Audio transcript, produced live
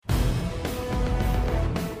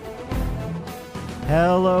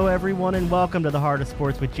Hello, everyone, and welcome to the Heart of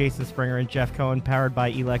Sports with Jason Springer and Jeff Cohen, powered by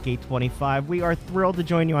ELEC 825. We are thrilled to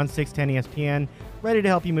join you on 610 ESPN, ready to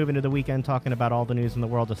help you move into the weekend talking about all the news in the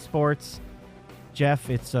world of sports. Jeff,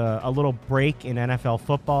 it's a little break in NFL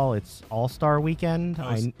football. It's All-Star Weekend.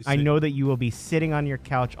 I know that you will be sitting on your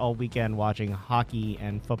couch all weekend watching hockey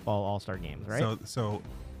and football All-Star games, right? So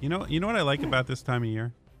you know what I like about this time of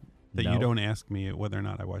year? That No. you don't ask me whether or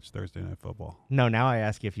not I watch Thursday Night Football. No, now I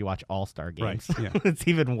ask you if you watch All-Star games. Right, yeah. It's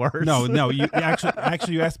even worse. No, you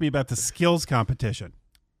actually you asked me about the skills competition.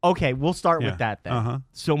 Okay, we'll start with that then. Uh-huh.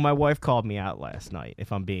 So my wife called me out last night,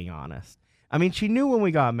 if I'm being honest. I mean, she knew when we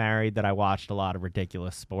got married that I watched a lot of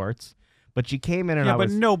ridiculous sports, but she came in and but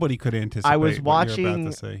nobody could anticipate. I was what you're about watching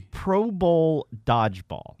to say. Pro Bowl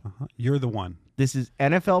dodgeball. Uh-huh. You're the one. This is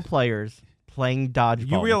NFL players playing dodgeball.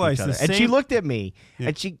 You realize with each the other. And she same- looked at me, Yeah.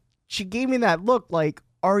 and she gave me that look like,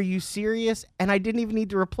 "Are you serious?" And I didn't even need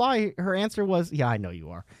to reply. Her answer was, "Yeah, I know you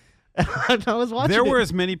are." And I was watching. There were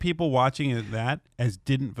as many people watching that as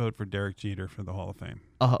didn't vote for Derek Jeter for the Hall of Fame.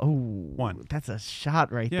 One. That's a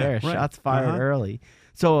shot right there. right. Shots fired early.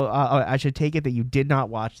 So I should take it that you did not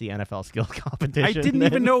watch the NFL skills competition. I didn't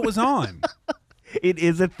even know it was on. It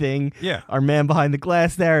is a thing. Yeah. Our man behind the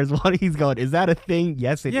glass there is what he's going. Is that a thing?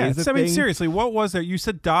 Yes, it is a thing. I mean, seriously, what was there? You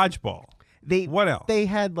said dodgeball. What else? They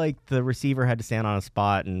had the receiver had to stand on a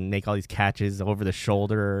spot and make all these catches over the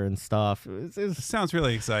shoulder and stuff. It sounds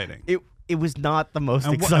really exciting. It was not the most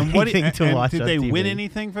exciting thing to watch. Did on they TV. win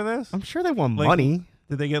anything for this? I'm sure they won money.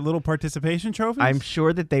 Did they get little participation trophies? I'm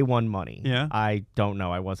sure that they won money. Yeah. I don't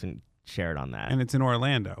know. I wasn't shared on that. And it's in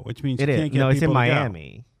Orlando, which means It you is. can't get No, it's in people to go.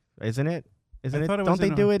 Miami, isn't it? Isn't I it? thought it Don't was they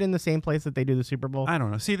in do it in the same place that they do the Super Bowl? I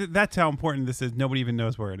don't know. See, that's how important this is. Nobody even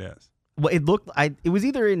knows where it is. Well, it looked. It was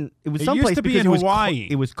either in. It was It someplace used to be because in it was Hawaii.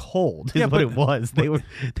 It was cold. Is Yeah, what but- it was.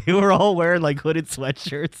 They were all wearing hooded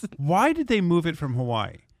sweatshirts Why did they move it from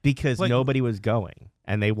Hawaii? because Like- nobody was going,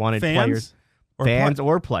 and they wanted Fans? players,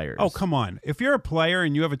 or players. Oh, come on. If you're a player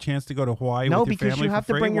and you have a chance to go to Hawaii No, with your because family you have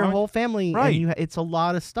for to free, bring your whole family. Right. And it's a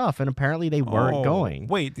lot of stuff, and apparently they weren't going.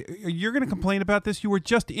 Wait, you're going to complain about this? You were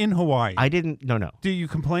just in Hawaii. I didn't. No. Do you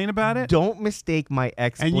complain about it? Don't mistake my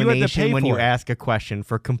And you had to explanation pay when for you it. ask a question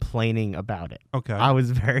for complaining about it. Okay. I was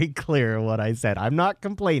very clear in what I said. I'm not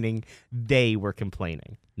complaining. They were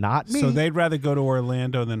complaining, not me. So they'd rather go to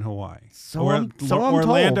Orlando than Hawaii. So I'm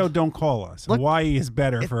Orlando, told. don't call us. Look, Hawaii is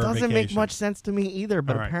better It for a doesn't vacation. make much sense to me either,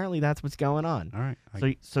 but All right. apparently that's what's going on. All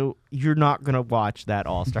right. So you're not going to watch that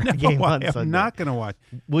All-Star No, game on I'm Sunday. not going to watch.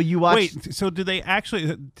 Will you watch? Wait, so do they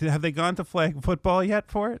actually have they gone to flag football yet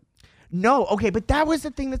for it? No. Okay, but that was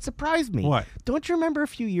the thing that surprised me. What? Don't you remember a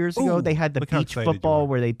few years ago Ooh, they had the look how beach excited you football are.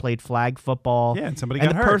 where they played flag football? Yeah, and somebody and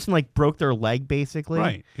got the hurt. person broke their leg basically.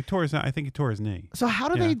 Right. I think he tore his knee. So how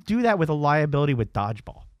do Yeah. they do that with a liability with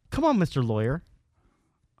dodgeball? Come on, Mr. Lawyer.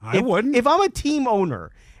 I wouldn't. If I'm a team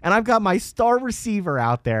owner and I've got my star receiver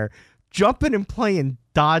out there jumping and playing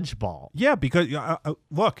dodgeball. Yeah, because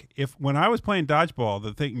look, when I was playing dodgeball,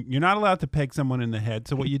 the thing you're not allowed to peg someone in the head.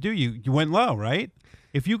 So what you do, you went low, right?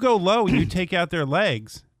 If you go low and you take out their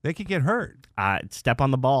legs, they could get hurt. Step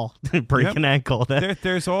on the ball, break Yep. an ankle.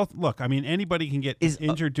 There's all. Look, I mean, anybody can get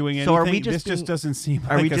injured doing anything. So are we just this just doesn't seem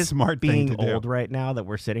Are like we a just smart being thing to do. old right now that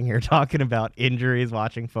we're sitting here talking about injuries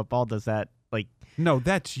watching football? Does that No,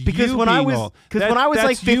 that's because you when I being was old. when I was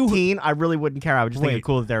like That's you. 15, I really wouldn't care. I would just think Wait. it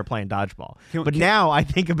cool that they were playing dodgeball. Can- Now I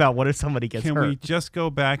think about what if somebody gets Can hurt. we just go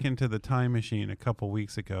back into the time machine a couple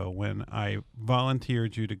weeks ago when I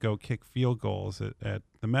volunteered you to go kick field goals at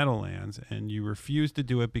the Meadowlands, and you refused to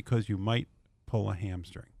do it because you might pull a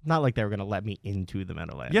hamstring? Not like they were going to let me into the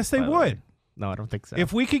Meadowlands. Yes, they by the way. would. No, I don't think so.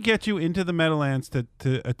 If we could get you into the Meadowlands to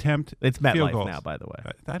attempt It's field MetLife goals, now, by the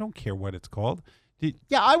way. I don't care what it's called.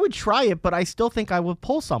 Yeah, I would try it, but I still think I would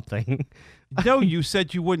pull something. No, you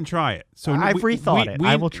said you wouldn't try it. So I've rethought it.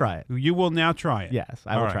 I will try it. You will now try it. Yes,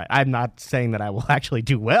 I All will right. try it. I'm not saying that I will actually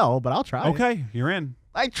do well, but I'll try it. Okay, you're in.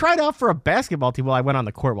 I tried out for a basketball team while I went on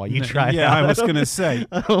the court while you tried Yeah, out. I was going to say.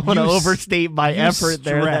 I don't want to you overstate my you effort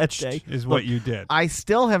there that stretched day. is Look, what you did. I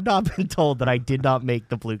still have not been told that I did not make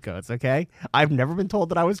the Blue Coats, okay? I've never been told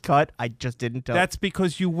that I was cut. I just didn't tell. That's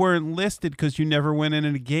because you weren't listed because you never went in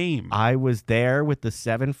a game. I was there with the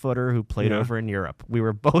 7-footer who played Yeah. over in Europe. We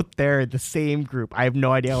were both there in the same group. I have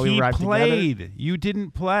no idea how we He arrived together. played. You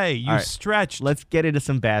didn't play. You All right, stretched. Let's get into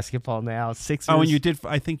some basketball now. Sixers. Oh, and you did.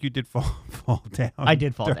 I think you did fall down. I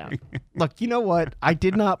did fall down. Look, you know what? I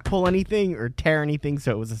did not pull anything or tear anything, so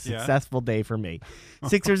it was a Yeah. successful day for me.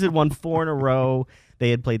 Sixers had won 4 in a row. They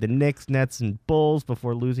had played the Knicks, Nets, and Bulls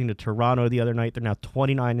before losing to Toronto the other night. They're now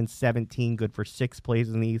 29-17, good for 6th place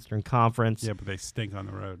in the Eastern Conference. Yeah, but they stink on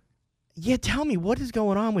the road. Yeah, tell me what is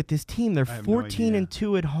going on with this team. They're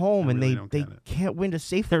 14-2 at home, and they can't win to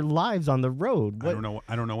save their lives on the road.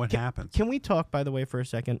 I don't know what happens. Can we talk, by the way, for a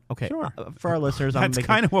second? Okay, sure. For our listeners, that's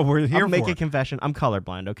kind of what we're here for. I'll make a confession. I'm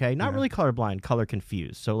colorblind. Okay, not really colorblind, color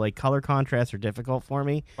confused. So like color contrasts are difficult for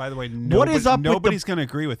me. By the way, nobody's going to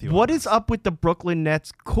agree with you. What is up with the Brooklyn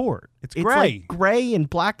Nets court? It's gray, like gray and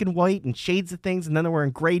black and white and shades of things, and then they're wearing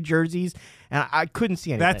gray jerseys, and I couldn't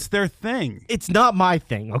see anything. That's their thing. It's not my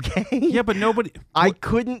thing, okay? Yeah, but nobody. I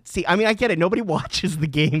couldn't see. I mean, I get it. Nobody watches the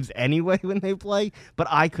games anyway when they play, but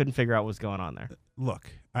I couldn't figure out what was going on there. Look,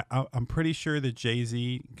 I'm pretty sure that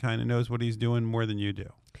Jay-Z kind of knows what he's doing more than you do.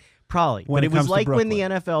 Probably. But it was like when the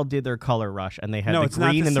NFL did their color rush and they had the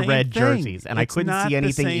green and the red jerseys, and I couldn't see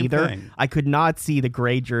anything either. I could not see the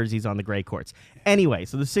gray jerseys on the gray courts. Anyway,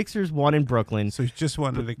 so the Sixers won in Brooklyn. So you just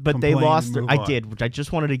wanted to but they lost. I did, which I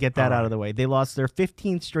just wanted to get that out of the way. They lost their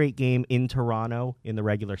 15th straight game in Toronto in the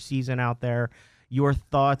regular season out there. Your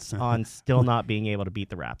thoughts on still not being able to beat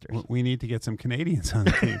the Raptors? We need to get some Canadians on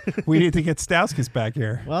the team. We need to get Stauskas back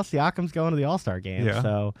here. Well, Siakam's going to the All-Star game. Yeah.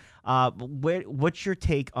 So what's your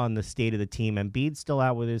take on the state of the team? Embiid's still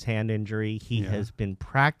out with his hand injury. He has been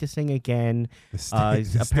practicing again.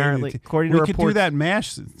 Apparently, according to reports, we could do that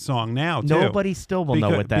MASH song now, too. Nobody still will know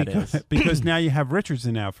what that is. Because now you have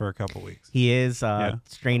Richardson out for a couple weeks. He is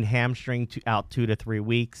strained hamstring out 2 to 3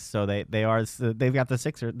 weeks. So they've got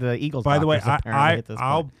the Eagles. By the way,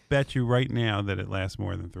 I'll bet you right now that it lasts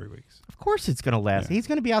more than 3 weeks. Of course it's going to last. Yeah. He's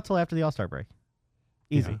going to be out till after the All-Star break.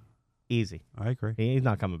 Easy. Yeah. Easy. I agree. He's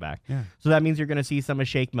not coming back. Yeah. So that means you're going to see some of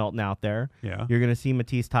Shake Milton out there. Yeah. You're going to see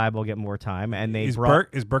Matisse Thybulle get more time. And is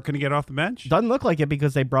Burke going to get off the bench? Doesn't look like it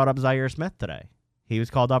because they brought up Zaire Smith today. He was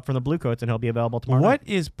called up from the Bluecoats, and he'll be available tomorrow What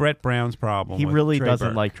night. is Brett Brown's problem? He really Trey doesn't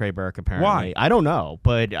Burke? like Trey Burke, apparently. Why? I don't know,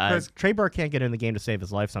 but Trey Burke can't get in the game to save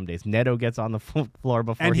his life some days. Neto gets on the floor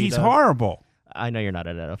before and he he's does. horrible. I know you're not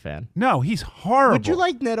a Neto fan. No, he's horrible. Would you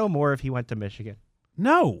like Neto more if he went to Michigan?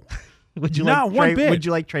 No. Would you Would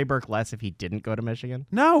you like Trey Burke less if he didn't go to Michigan?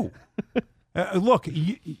 No. Look,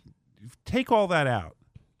 take all that out.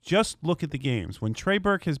 Just look at the games. When Trey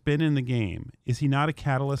Burke has been in the game, is he not a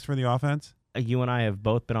catalyst for the offense? You and I have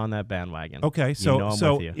both been on that bandwagon. Okay,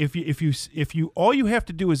 so if you all you have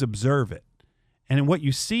to do is observe it. And what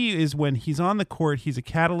you see is when he's on the court, he's a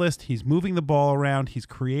catalyst, he's moving the ball around, he's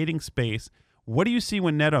creating space. What do you see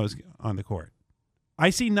when Neto's on the court? I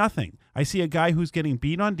see nothing. I see a guy who's getting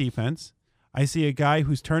beat on defense. I see a guy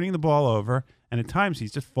who's turning the ball over, and at times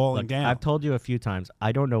he's just falling down. I've told you a few times,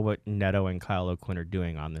 I don't know what Neto and Kyle O'Quinn are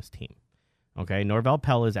doing on this team. Okay, Norvell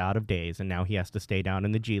Pell is out of days, and now he has to stay down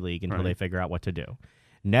in the G League until they figure out what to do.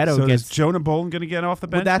 Neto is Jonah Bolin going to get off the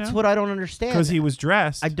bench? Well, that's what I don't understand. Because he was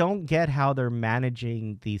dressed. I don't get how they're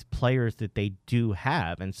managing these players that they do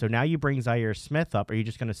have. And so now you bring Zaire Smith up. Are you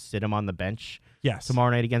just going to sit him on the bench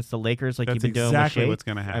tomorrow night against the Lakers like you've been doing with Shake? That's exactly what's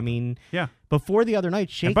going to happen. I mean, before the other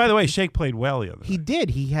night, Shake... And by the way, Shake played well the other night. He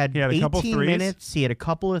did. He had a 18 minutes. He had a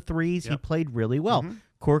couple of threes. Yep. He played really well. Mm-hmm.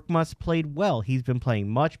 Korkmaz played well. He's been playing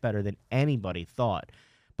much better than anybody thought.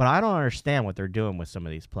 But I don't understand what they're doing with some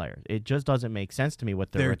of these players. It just doesn't make sense to me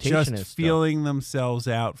what their rotation is. They're just feeling themselves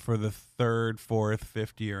out for the third, fourth,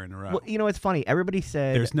 fifth year in a row. Well, you know, it's funny. Everybody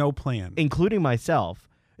said... There's no plan. Including myself.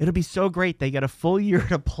 It'll be so great they get a full year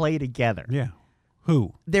to play together. Yeah.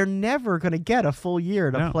 Who? They're never going to get a full year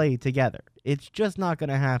to play together. It's just not going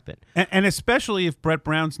to happen. And especially if Brett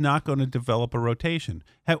Brown's not going to develop a rotation.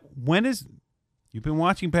 When is... You've been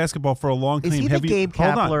watching basketball for a long time. Is he the Gabe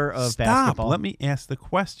Kapler of basketball? Stop. Let me ask the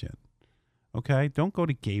question. Okay? Don't go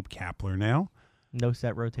to Gabe Kapler now. No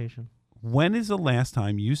set rotation. When is the last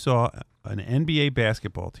time you saw an NBA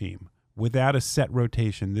basketball team without a set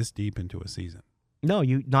rotation this deep into a season? No,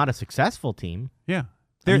 not a successful team. Yeah.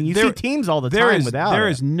 You see teams all the time without it. There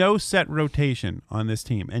is no set rotation on this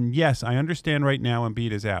team. And yes, I understand right now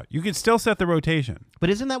Embiid is out. You can still set the rotation.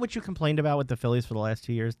 But isn't that what you complained about with the Phillies for the last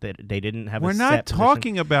 2 years, that they didn't have We're a set not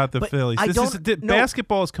talking position? about the Phillies.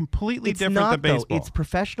 Basketball is completely different than baseball. It's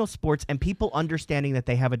professional sports and people understanding that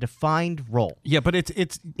they have a defined role. Yeah, but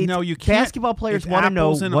it's no, you can't. Basketball players want to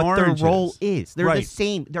know what their role is. They're the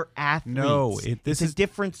same. They're athletes. No, it's a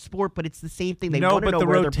different sport, but it's the same thing. They want to know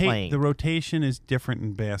where they're playing. The rotation is different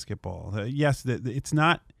in basketball. Yes, it's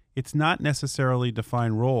not necessarily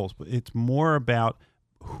defined roles, but it's more about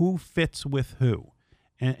who fits with who.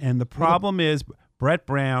 And the problem is Brett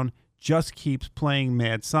Brown just keeps playing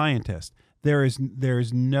mad scientist. There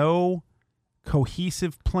is no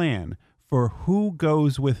cohesive plan for who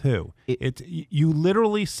goes with who. You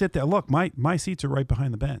literally sit there. Look, my seats are right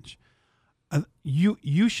behind the bench.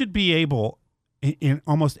 You should be able, in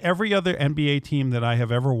almost every other NBA team that I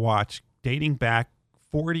have ever watched, dating back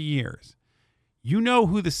 40 years. You know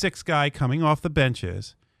who the sixth guy coming off the bench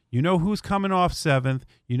is. You know who's coming off seventh.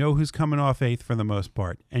 You know who's coming off eighth for the most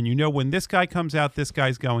part. And you know when this guy comes out, this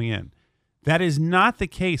guy's going in. That is not the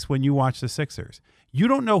case when you watch the Sixers. You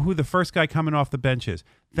don't know who the first guy coming off the bench is.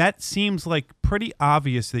 That seems like pretty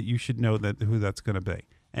obvious that you should know who that's going to be.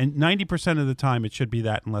 And 90% of the time, it should be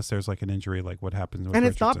that unless there's like an injury like what happens with And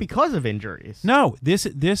it's Richardson. not because of injuries. No, this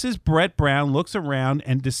is Brett Brown looks around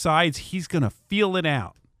and decides he's going to feel it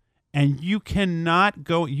out. And you cannot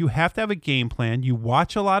go – you have to have a game plan. You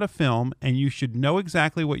watch a lot of film, and you should know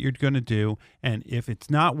exactly what you're going to do. And if it's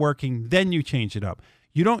not working, then you change it up.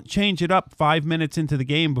 You don't change it up 5 minutes into the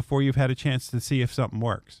game before you've had a chance to see if something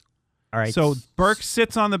works. All right. So Burke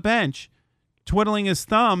sits on the bench twiddling his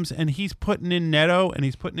thumbs, and he's putting in Neto, and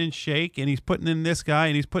he's putting in Shake, and he's putting in this guy,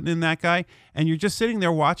 and he's putting in that guy. And you're just sitting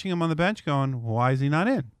there watching him on the bench going, why is he not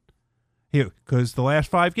in? Because the last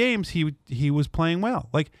 5 games he was playing well.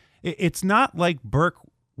 Like – it's not like Burke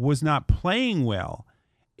was not playing well.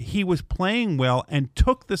 He was playing well and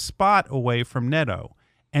took the spot away from Neto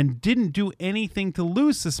and didn't do anything to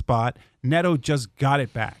lose the spot. Neto just got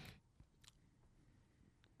it back.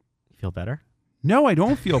 Feel better? No, I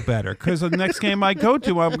don't feel better because the next game I go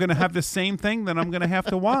to, I'm going to have the same thing that I'm going to have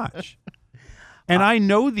to watch. And I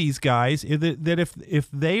know these guys that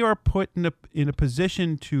if they are put in a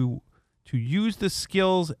position to use the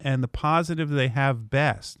skills and the positive they have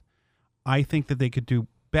best, I think that they could do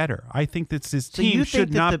better. I think that this team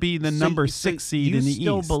should not be the number 6 seed in the East. You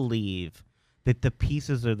still believe that the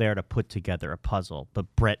pieces are there to put together a puzzle,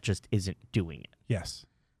 but Brett just isn't doing it? Yes.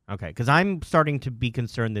 Okay, because I'm starting to be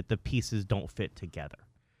concerned that the pieces don't fit together.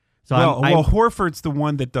 So well, Horford's the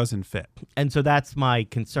one that doesn't fit. And so that's my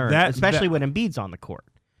concern, especially when Embiid's on the court.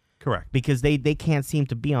 Correct. Because they can't seem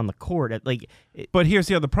to be on the court. But here's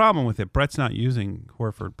the other problem with it. Brett's not using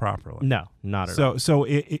Horford properly. No, not at all. So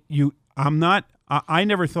I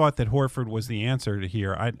never thought that Horford was the answer to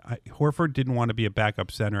here. Horford didn't want to be a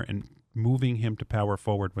backup center, and moving him to power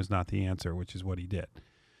forward was not the answer, which is what he did.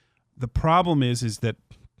 The problem is that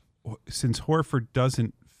since Horford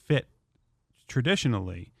doesn't fit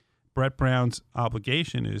traditionally, Brett Brown's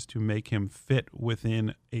obligation is to make him fit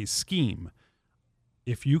within a scheme.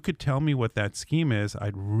 If you could tell me what that scheme is,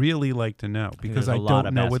 I'd really like to know because I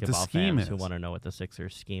don't know what the scheme is. Who want to know what the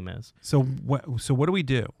Sixers scheme is? So what do we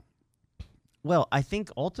do? Well, I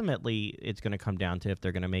think ultimately it's going to come down to if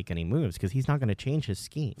they're going to make any moves because he's not going to change his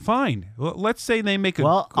scheme. Fine. Well, let's say they make a...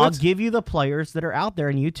 Well, I'll give you the players that are out there,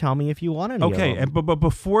 and you tell me if you want any of them. Okay, but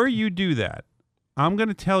before you do that, I'm going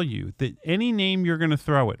to tell you that any name you're going to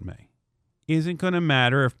throw at me isn't going to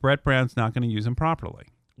matter if Brett Brown's not going to use him properly.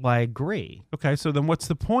 Well, I agree. Okay, so then what's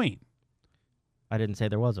the point? I didn't say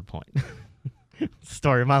there was a point.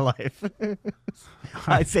 Story of my life.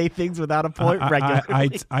 I say things without a point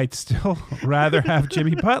regularly. I'd still rather have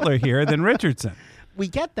Jimmy Butler here than Richardson. We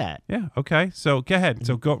get that. Yeah. Okay. So go ahead.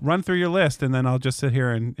 So go run through your list, and then I'll just sit here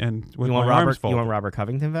and with you my want arms folded. You want Robert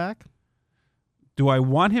Covington back? Do I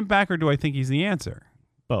want him back, or do I think he's the answer?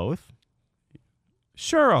 Both.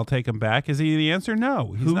 Sure, I'll take him back. Is he the answer?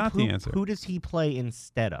 No, he's not the answer. Who does he play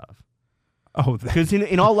instead of? Oh, because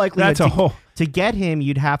in all likelihood, that's to get him,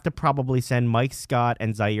 you'd have to probably send Mike Scott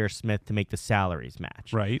and Zaire Smith to make the salaries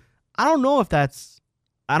match. Right. I don't know if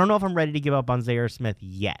I'm ready to give up on Zaire Smith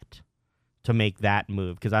yet to make that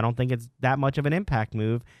move because I don't think it's that much of an impact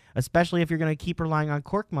move, especially if you're going to keep relying on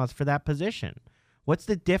Korkmaz for that position. What's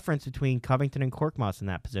the difference between Covington and Korkmaz in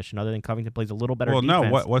that position other than Covington plays a little better defense?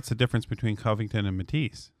 Well, no. What's the difference between Covington and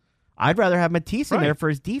Matisse? I'd rather have Matisse in there for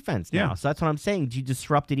his defense now. Yeah. So that's what I'm saying. You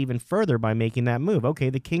disrupt it even further by making that move. Okay,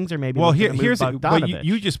 the Kings are maybe here's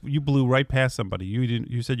Bogdanovich. You blew right past somebody.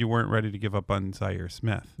 You said you weren't ready to give up on Zaire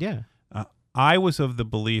Smith. Yeah. I was of the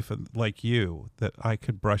belief, like you, that I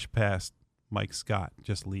could brush past Mike Scott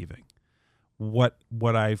just leaving. What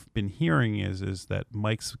I've been hearing is that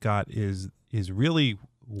Mike Scott is really,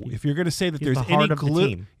 if you're going to say that there's any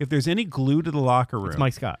glue, if there's any glue to the locker room, it's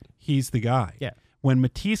Mike Scott. He's the guy. Yeah. When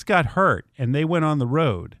Matisse got hurt and they went on the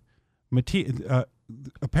road,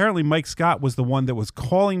 apparently Mike Scott was the one that was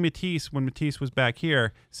calling Matisse when Matisse was back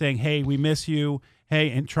here, saying, "Hey, we miss you." Hey,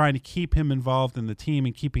 and trying to keep him involved in the team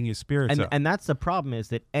and keeping his spirits up. And that's the problem is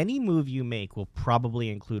that any move you make will probably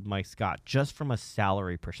include Mike Scott just from a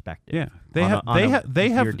salary perspective. Yeah, they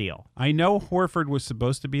have your deal. I know Horford was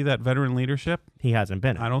supposed to be that veteran leadership. He hasn't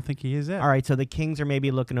been. I don't think he is it. All right, so the Kings are maybe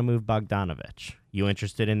looking to move Bogdanovich. You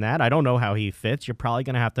interested in that? I don't know how he fits. You're probably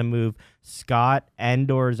going to have to move Scott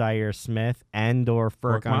and/or Zaire Smith and/or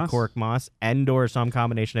Furkan Korkmaz and/or some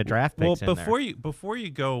combination of draft picks. Well, before you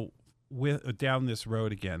go down this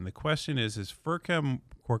road again, the question is Furkan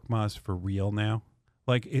Korkmaz for real now?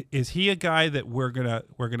 Like, is he a guy that we're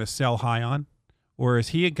gonna sell high on, or is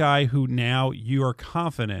he a guy who now you are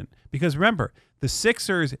confident? Because remember, the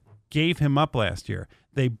Sixers gave him up last year.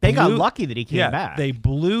 They got lucky that he came back. They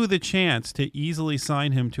blew the chance to easily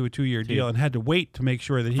sign him to a 2-year deal and had to wait to make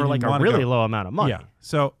sure that he for like a really low amount of money. Yeah.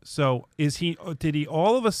 So is he? Did he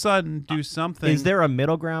all of a sudden do something? Is there a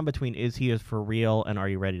middle ground between is he is for real and are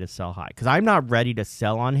you ready to sell high? Because I'm not ready to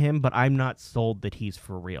sell on him, but I'm not sold that he's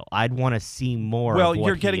for real. I'd want to see more. Well, of what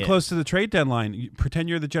you're getting close to the trade deadline. Pretend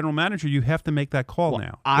you're the general manager. You have to make that call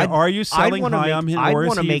now. Are you selling high on him, or is he for real? I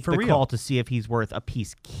want to make the call to see if he's worth a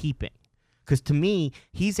piece keeping. Because to me,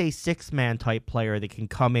 he's a six-man type player that can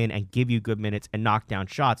come in and give you good minutes and knock down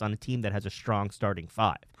shots on a team that has a strong starting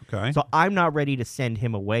five. Okay. So I'm not ready to send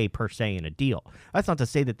him away per se in a deal. That's not to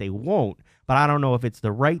say that they won't, but I don't know if it's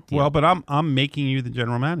the right deal. Well, but I'm making you the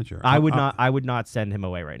general manager. I would not send him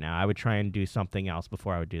away right now. I would try and do something else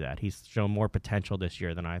before I would do that. He's shown more potential this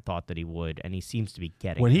year than I thought that he would, and he seems to be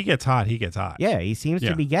getting when it. he gets hot, he gets hot. Yeah, he seems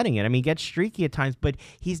to be getting it. I mean, he gets streaky at times, but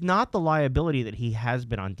he's not the liability that he has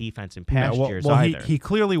been on defense in past years either. He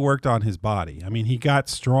clearly worked on his body. I mean, he got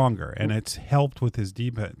stronger, and it's helped with his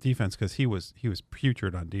defense because he was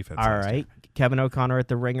putrid on defense. All right. Kevin O'Connor at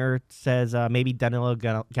The Ringer says maybe Danilo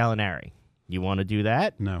Gallinari. You want to do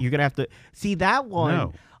that? No. You're going to have to see that one.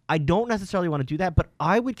 No. I don't necessarily want to do that, but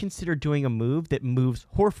I would consider doing a move that moves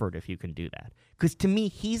Horford if you can do that. Because to me,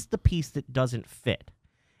 he's the piece that doesn't fit,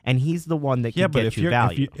 and he's the one that can get you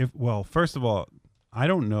value. Well, first of all, I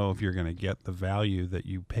don't know if you're going to get the value that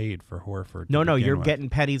you paid for Horford. No, you're getting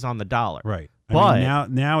pennies on the dollar. Right. But I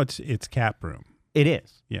mean, now it's cap room. It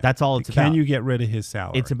is. Yeah. That's all it's about. Can you get rid of his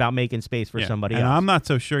salary? It's about making space for somebody else. And I'm not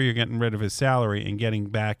so sure you're getting rid of his salary and getting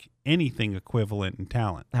back anything equivalent in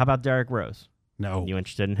talent. How about Derrick Rose? No. You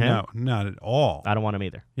interested in him? No, not at all. I don't want him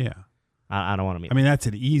either. Yeah. I don't want him either. I mean, that's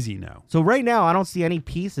an easy no. So right now, I don't see any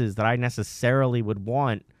pieces that I necessarily would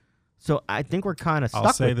want. So I think we're kind of stuck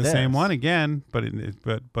I'll say with the this. same one again, but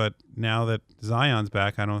now that Zion's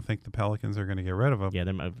back, I don't think the Pelicans are going to get rid of him. Yeah,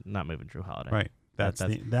 they're not moving Drew Holiday. Right. That's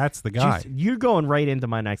the guy. You're going right into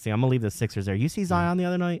my next thing. I'm going to leave the Sixers there. You see Zion the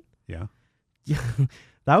other night? Yeah.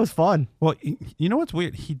 That was fun. Well, you know what's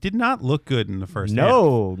weird? He did not look good in the first half.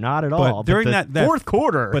 No, not at all. But during that fourth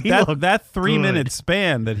quarter, but that 3-minute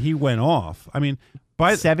span that he went off, I mean,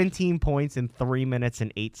 by 17 points in 3 minutes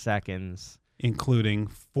and 8 seconds. Including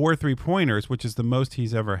 4 3-pointers, which is the most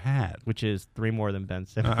he's ever had. Which is 3 more than Ben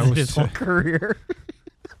Simmons in his whole career.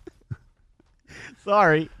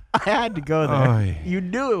 Sorry. I had to go there. You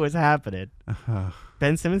knew it was happening.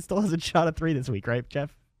 Ben Simmons still hasn't shot a 3 this week, right,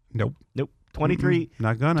 Jeff? Nope. 23.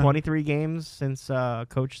 Not gonna. 23 games since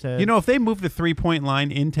Coach said. You know, if they moved the 3-point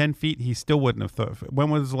line in 10 feet, he still wouldn't have thought. When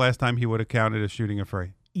was the last time he would have counted as shooting a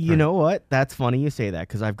free? You know what? That's funny you say that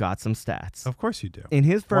because I've got some stats. Of course you do. In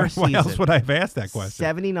his first season, why else would I have asked that question?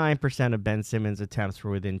 79% of Ben Simmons' attempts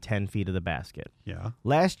were within 10 feet of the basket. Yeah.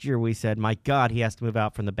 Last year we said, my God, he has to move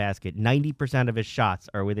out from the basket. 90% of his shots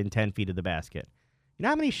are within 10 feet of the basket. You know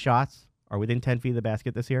how many shots are within 10 feet of the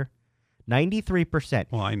basket this year? 93%.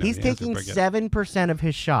 Well, I know. He's taking 7% of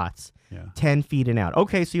his shots 10 feet and out.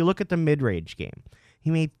 Okay, so you look at the mid-range game. He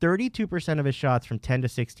made 32% of his shots from 10 to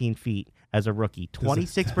 16 feet as a rookie.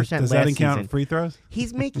 26% last season. Does that count free throws?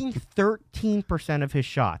 He's making 13% of his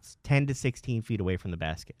shots 10 to 16 feet away from the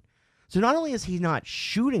basket. So not only is he not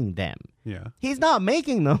shooting them, he's not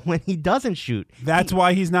making them when he doesn't shoot. That's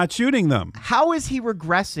why he's not shooting them. How is he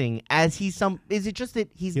regressing as is it just that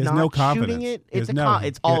he's he not no confidence. Shooting it? It's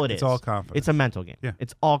all it is. It's all confidence. It's a mental game. Yeah.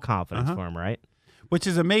 It's all confidence for him, right? Which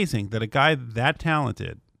is amazing that a guy that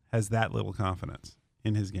talented has that little confidence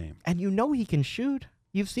in his game. And you know he can shoot.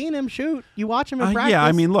 You've seen him shoot. You watch him in practice. Yeah,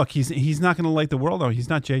 I mean, look, he's not going to light the world out. He's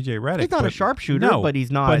not J.J. Redick. He's not a sharpshooter, but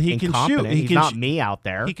he's not but he incompetent. Can shoot. He's not me out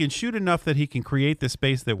there. He can shoot enough that he can create the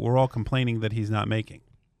space that we're all complaining that he's not making.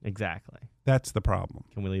 Exactly. That's the problem.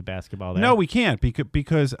 Can we leave basketball there? No, we can't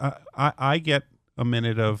because I get a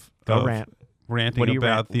minute of ranting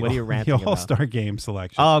about the All-Star Game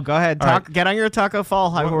selection. Oh, go ahead. Get on your Taco Fall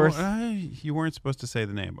high horse. You weren't supposed to say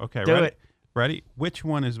the name. Okay, Do it. Ready? Which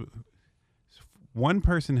one is... One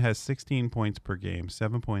person has 16 points per game,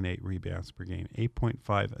 7.8 rebounds per game,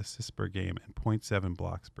 8.5 assists per game, and 0.7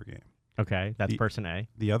 blocks per game. Okay, that's person A.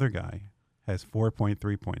 The other guy has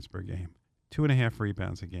 4.3 points per game, 2.5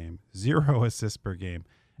 rebounds a game, 0 assists per game,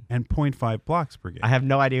 and 0.5 blocks per game. I have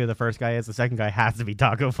no idea who the first guy is. The second guy has to be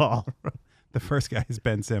Taco Fall. The first guy is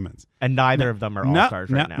Ben Simmons. And neither of them are all-stars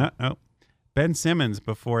right now. No. Ben Simmons,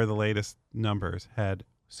 before the latest numbers, had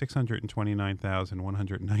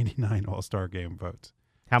 629,199 All-Star Game votes.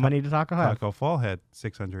 How many did Taco have? Taco Fall had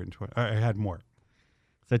 620. Had more.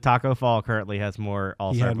 So Taco Fall currently has more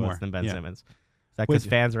All-Star had votes more, than Ben yeah. Simmons. Is that because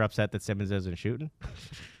fans are upset that Simmons isn't shooting?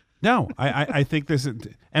 No, I think this is.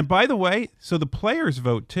 And by the way, so the players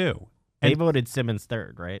vote too. They voted Simmons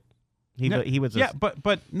third, right? He was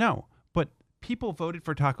but people voted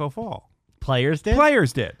for Taco Fall. Players did?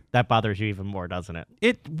 Players did. That bothers you even more, doesn't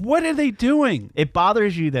it? What are they doing? It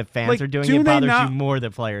bothers you that fans are doing it. It bothers you more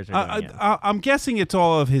that players are doing it. I'm guessing it's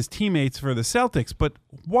all of his teammates for the Celtics, but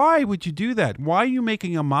why would you do that? Why are you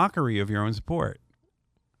making a mockery of your own sport?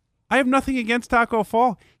 I have nothing against Taco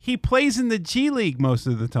Fall. He plays in the G League most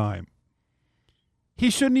of the time. He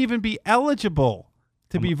shouldn't even be eligible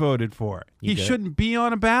to be voted for. He shouldn't be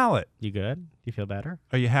on a ballot. You good? Do you feel better?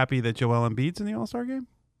 Are you happy that Joel Embiid's in the All-Star game?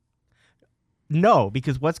 No,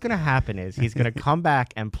 because what's going to happen is he's going to come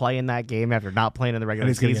back and play in that game after not playing in the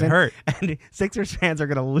regular season. He's going to get hurt. And Sixers fans are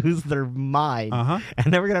going to lose their mind. And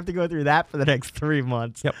then we're going to have to go through that for the next 3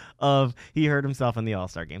 months of he hurt himself in the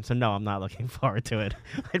All-Star game. So, no, I'm not looking forward to it.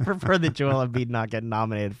 I'd prefer that Joel Embiid not get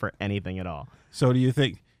nominated for anything at all. So do you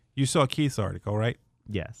think – you saw Keith's article, right?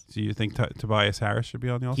 Yes. So you think Tobias Harris should be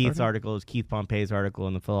on the All-Star Keith's team? article is Keith Pompey's article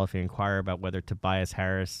in the Philadelphia Inquirer about whether Tobias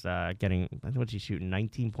Harris getting, what's he shooting,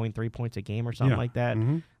 19.3 points a game or something like that,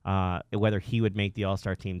 whether he would make the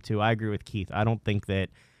All-Star team too. I agree with Keith. I don't think that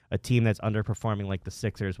a team that's underperforming like the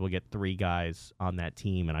Sixers will get 3 guys on that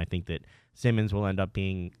team, and I think that Simmons will end up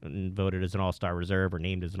being voted as an All-Star reserve or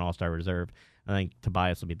named as an All-Star reserve. I think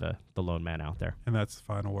Tobias will be the lone man out there. And that's the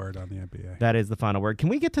final word on the NBA. That is the final word. Can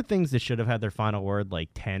we get to things that should have had their final word like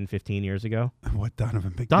 10, 15 years ago? What,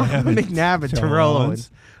 Donovan McNabb? Donovan McNabb and Terrell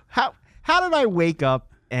Owens. How did I wake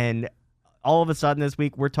up and all of a sudden this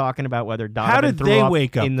week we're talking about whether Donovan threw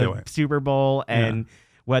up in the Super Bowl and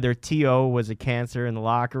whether T.O. was a cancer in the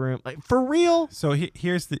locker room? Like, for real? So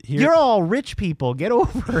here's you're all rich people. Get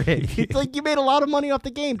over it. It's like you made a lot of money off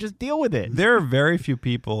the game. Just deal with it. There are very few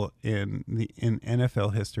people in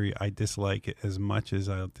NFL history I dislike as much as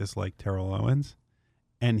I dislike Terrell Owens,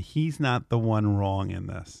 and he's not the one wrong in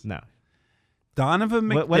this. No. Donovan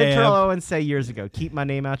McNabb. What did Terrell Owens say years ago? Keep my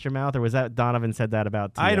name out your mouth, or was that Donovan said that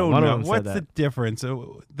about T.O.? I don't know. What's the difference?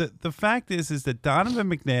 The fact is that Donovan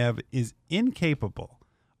McNabb is incapable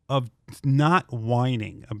of not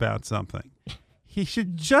whining about something. He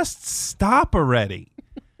should just stop already.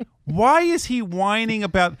 Why is he whining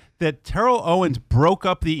about that Terrell Owens broke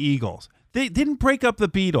up the Eagles? They didn't break up the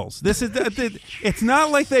Beatles. This is it's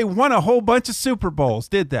not like they won a whole bunch of Super Bowls,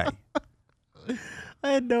 did they?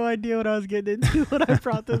 I had no idea what I was getting into when I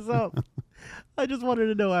brought this up. I just wanted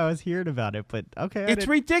to know I was hearing about it, but okay. It's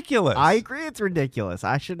ridiculous. I agree it's ridiculous.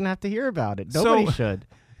 I shouldn't have to hear about it. Nobody should.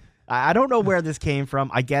 I don't know where this came from.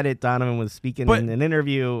 I get it. Donovan was speaking in an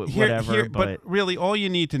interview, whatever. But really, all you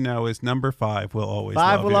need to know is number 5 will always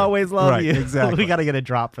love you. Exactly. We got to get a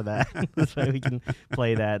drop for that so we can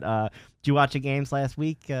play that. Did you watch the games last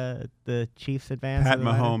week? The Chiefs advance? Pat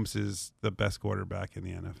Mahomes is the best quarterback in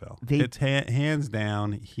the NFL. It's hands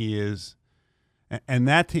down. He is. And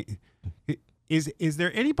that is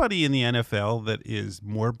there anybody in the NFL that is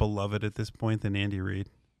more beloved at this point than Andy Reid?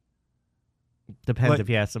 Depends if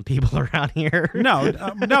you have some people around here. No,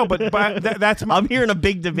 but that's. I'm hearing a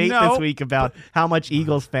big debate this week about how much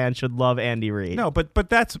Eagles fans should love Andy Reid. No, but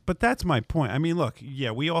that's my point. I mean, look,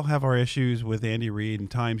 yeah, we all have our issues with Andy Reid and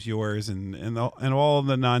times yours and all of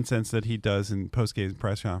the nonsense that he does in post-game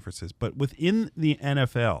press conferences. But within the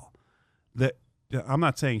NFL, I'm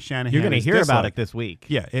not saying Shanahan. You're going to hear about it this week.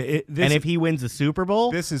 Yeah, and if he wins the Super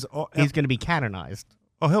Bowl, he's going to be canonized.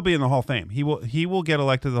 Oh, he'll be in the Hall of Fame. He will get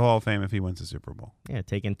elected to the Hall of Fame if he wins the Super Bowl. Yeah,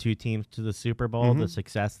 taking 2 teams to the Super Bowl, the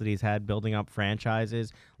success that he's had building up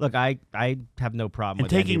franchises. Look, I have no problem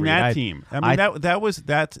with taking Andy that Reid. team. I mean,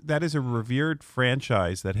 that is a revered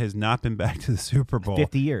franchise that has not been back to the Super Bowl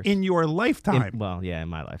 50 years in your lifetime. In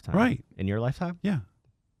my lifetime. Right. In your lifetime? Yeah.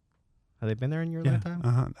 Have they been there in your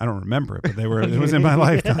lifetime? I don't remember it, but they were. It was in my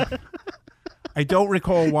lifetime. I don't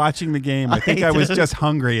recall watching the game. I think I was just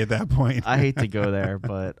hungry at that point. I hate to go there,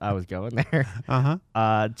 but I was going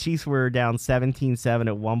there. Chiefs were down 17-7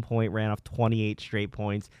 at one point, ran off 28 straight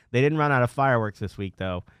points. They didn't run out of fireworks this week,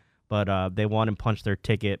 though, but they won and punched their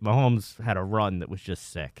ticket. Mahomes had a run that was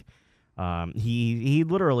just sick. He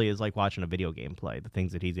literally is like watching a video game play, the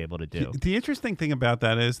things that he's able to do. The interesting thing about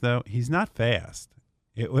that is, though, he's not fast.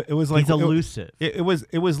 It was like he's elusive. It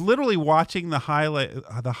was literally watching the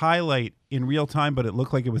highlight in real time, but it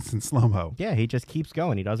looked like it was in slow-mo. Yeah, he just keeps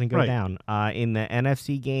going. He doesn't go down. In the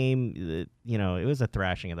NFC game, it was a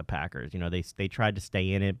thrashing of the Packers. They tried to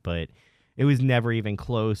stay in it, but it was never even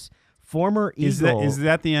close. Former Eagle. Is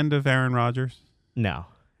that the end of Aaron Rodgers? No,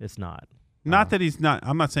 it's not. Not that he's not.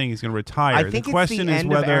 I'm not saying he's going to retire. I think the question it's the is end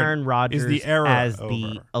whether of Aaron Rodgers is the era as over.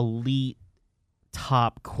 the elite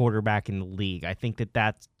top quarterback in the league. I think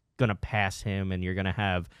that's going to pass him, and you're going to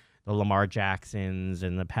have the Lamar Jacksons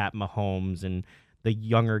and the Pat Mahomes and the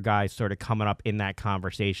younger guys sort of coming up in that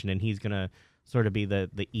conversation, and he's going to sort of be the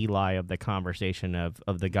Eli of the conversation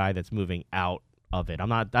of the guy that's moving out of it.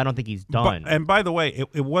 I don't think he's done. And by the way,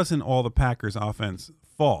 it wasn't all the Packers' offense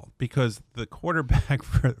fault, because the quarterback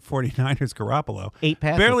for 49ers, Garoppolo, 8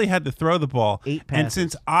 passes. barely had to throw the ball. 8 passes. And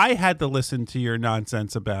since I had to listen to your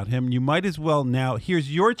nonsense about him, you might as well now.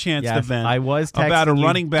 Here's your chance to vent I was about a texting you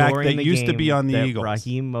running back during that the used to game be on the that Eagles.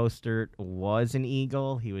 Raheem Mostert was an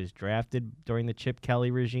Eagle. He was drafted during the Chip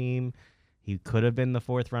Kelly regime. He could have been the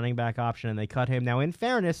 4th running back option, and they cut him. Now, in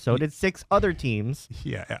fairness, so did 6 other teams.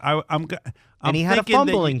 Yeah, And he had a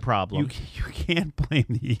fumbling problem. You can't blame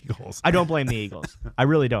the Eagles. I don't blame the Eagles. I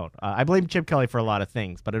really don't. I blame Chip Kelly for a lot of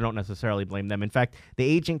things, but I don't necessarily blame them. In fact, the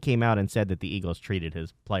agent came out and said that the Eagles treated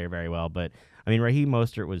his player very well. But, I mean, Raheem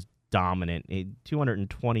Mostert was dominant.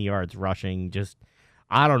 220 yards rushing. Just,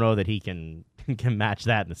 I don't know that he can match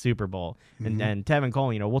that in the Super Bowl. Mm-hmm. And Tevin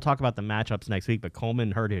Coleman, we'll talk about the matchups next week, but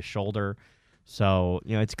Coleman hurt his shoulder. So,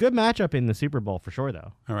 it's a good matchup in the Super Bowl for sure,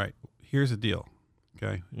 though. All right, here's the deal.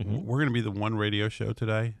 Okay, We're going to be the one radio show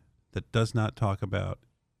today that does not talk about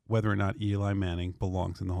whether or not Eli Manning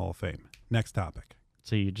belongs in the Hall of Fame. Next topic.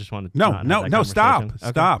 So you just want to No, stop. Okay.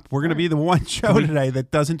 Stop. We're going to be the one show today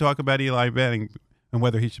that doesn't talk about Eli Manning and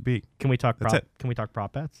whether he should be. Can we talk That's it. Can we talk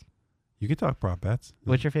prop bets? You can talk prop bets.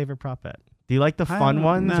 What's your favorite prop bet? Do you like the fun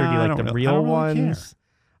ones or do you like the real ones?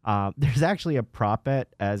 There's actually a prop bet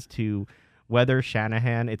as to whether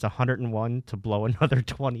Shanahan, it's 101 to blow another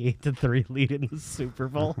 28-3 lead in the Super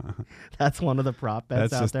Bowl. That's one of the prop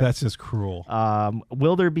bets out there. That's just cruel.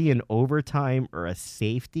 Will there be an overtime or a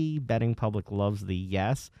safety? Betting public loves the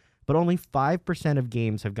yes, but only 5% of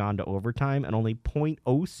games have gone to overtime, and only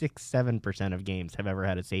 0.067% of games have ever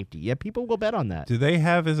had a safety. Yeah, people will bet on that. Do they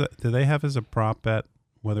have as a prop bet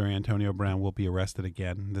whether Antonio Brown will be arrested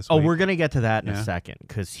again this week? Oh, we're gonna get to that in a second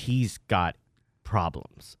because he's got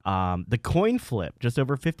problems. The coin flip, just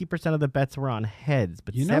over 50% of the bets were on heads,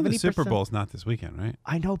 but 70%, the Super Bowl's not this weekend, right?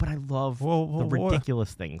 I know, but I love the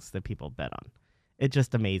ridiculous things that people bet on. It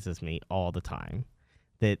just amazes me all the time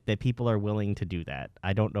that people are willing to do that.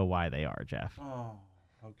 I don't know why they are, Jeff. Oh,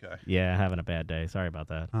 okay. Yeah, having a bad day. Sorry about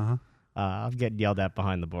that. I'm getting yelled at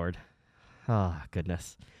behind the board. Oh,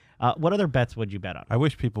 goodness. What other bets would you bet on? I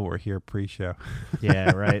wish people were here pre-show.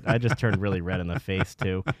 Yeah, right. I just turned really red in the face,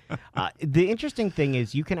 too. The interesting thing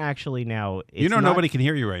is you can actually now... nobody can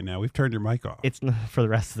hear you right now. We've turned your mic off. It's for the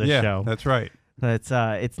rest of the show. Yeah, that's right.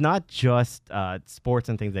 It's not just sports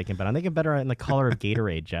and things they can bet on. They can bet on the color of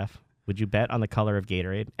Gatorade, Jeff. Would you bet on the color of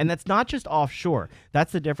Gatorade? And that's not just offshore.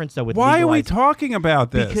 That's the difference, though, with Why are we talking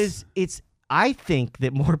about this? Because I think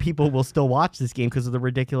that more people will still watch this game because of the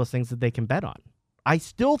ridiculous things that they can bet on. I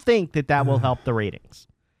still think that will help the ratings.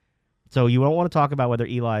 So you don't want to talk about whether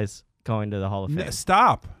Eli's going to the Hall of Fame.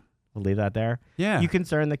 Stop. We'll leave that there. Yeah. You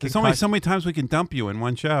concerned that there's only so many times we can dump you in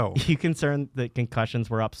one show. You concerned that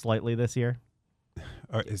concussions were up slightly this year?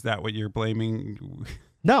 Is that what you're blaming?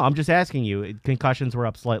 No, I'm just asking you. Concussions were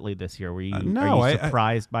up slightly this year. Are you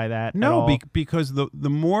surprised by that? No, because the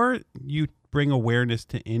more you bring awareness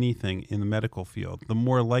to anything in the medical field, the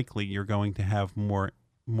more likely you're going to have more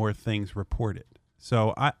things reported.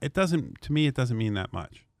 So it doesn't mean that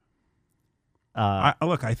much.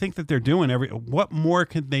 Look, I think that they're doing what more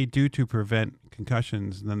can they do to prevent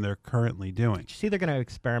concussions than they're currently doing? Did you see they're going to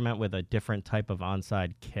experiment with a different type of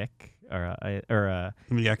onside kick or in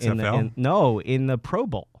the XFL? In the Pro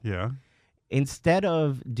Bowl. Yeah. Instead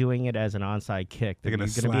of doing it as an onside kick, you're going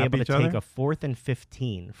to be able to take a 4th and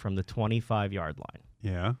 15 from the 25-yard line.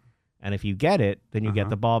 Yeah. And if you get it, then you get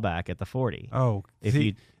the ball back at the 40. Oh,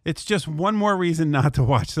 it's just one more reason not to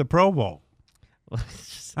watch the Pro Bowl.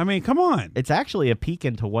 I mean, come on. It's actually a peek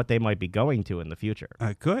into what they might be going to in the future.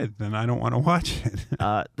 Good. Then I don't want to watch it.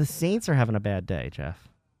 The Saints are having a bad day, Jeff.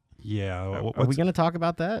 Yeah. Are we going to talk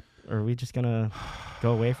about that? Or are we just going to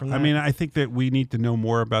go away from that? I mean, I think that we need to know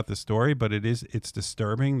more about the story, but it's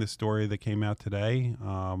disturbing, the story that came out today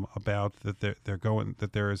about that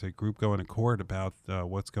there is a group going to court about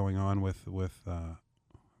what's going on with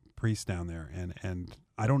priests down there, and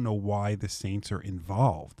I don't know why the Saints are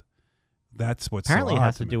involved. That's what's apparently so it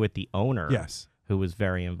has to do with the owner. Yes. Who was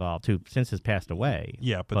very involved, who since has passed away.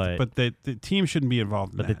 Yeah, but the team shouldn't be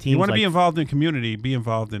involved in that. The team, you want to be involved in community, be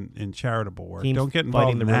involved in charitable work. Don't get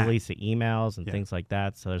involved in the release of emails and things like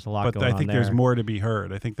that. So there's a lot going on there. But I think there's more to be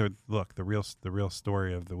heard. I think the real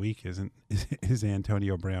story of the week is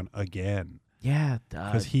Antonio Brown again. Yeah.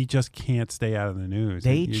 Because he just can't stay out of the news.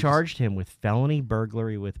 They charged him with felony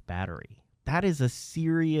burglary with battery. That is a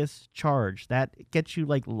serious charge. That gets you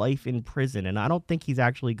like life in prison. And I don't think he's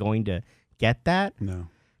actually going to get that. No.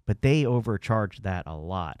 But they overcharged that a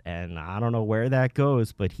lot. And I don't know where that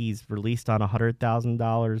goes, but he's released on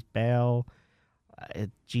 $100,000 bail.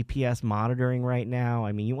 GPS monitoring right now.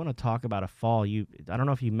 I mean, you want to talk about a fall. I don't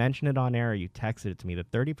know if you mentioned it on air or you texted it to me, the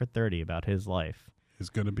 30 for 30 about his life. Is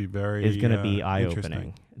going to be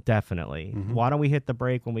eye-opening. Definitely. Mm-hmm. Why don't we hit the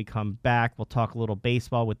break? When we come back, we'll talk a little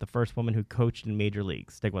baseball with the first woman who coached in Major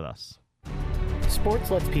Leagues. Stick with us. Sports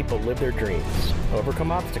lets people live their dreams,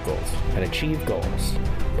 overcome obstacles, and achieve goals.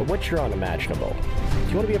 But what's your unimaginable? Do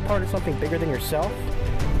you want to be a part of something bigger than yourself?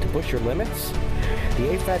 To push your limits?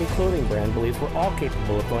 The A-Fatty clothing brand believes we're all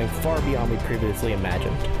capable of going far beyond we previously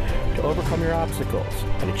imagined. To overcome your obstacles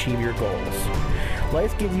and achieve your goals.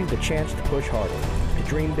 Life gives you the chance to push harder, to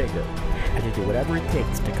dream bigger, and to do whatever it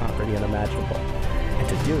takes to conquer the unimaginable. And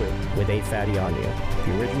to do it with A-Fatty on You,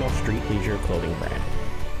 the original street leisure clothing brand.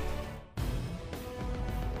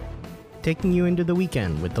 Taking you into the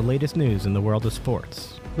weekend with the latest news in the world of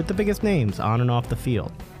sports, with the biggest names on and off the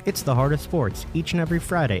field. It's the Heart of Sports each and every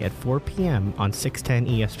Friday at 4 p.m. on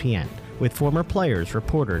 610 ESPN, with former players,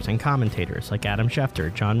 reporters, and commentators like Adam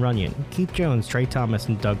Schefter, John Runyon, Keith Jones, Trey Thomas,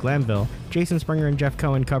 and Doug Glanville. Jason Springer and Jeff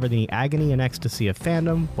Cohen cover the agony and ecstasy of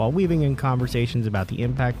fandom while weaving in conversations about the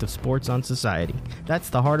impact of sports on society. That's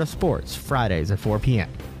the Heart of Sports, Fridays at 4 p.m.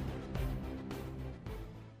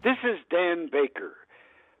 This is Dan Baker,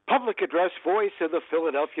 public address voice of the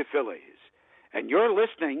Philadelphia Phillies, and you're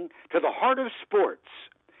listening to the Heart of Sports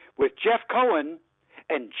with Jeff Cohen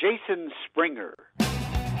and Jason Springer.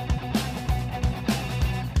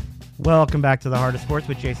 Welcome back to the Heart of Sports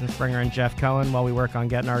with Jason Springer and Jeff Cohen. While we work on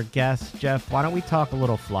getting our guests, Jeff, why don't we talk a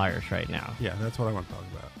little Flyers right now? Yeah, that's what I want to talk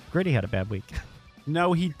about. Gritty had a bad week.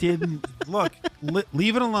 No, he didn't. Look,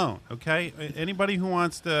 leave it alone, okay? Anybody who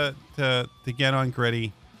wants to get on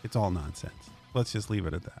Gritty, it's all nonsense. Let's just leave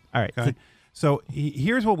it at that. All right. Okay? So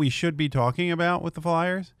here's what we should be talking about with the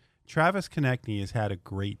Flyers. Travis Konechny has had a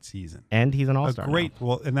great season. And he's an all-star now.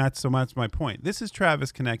 Well, and that's my point. This is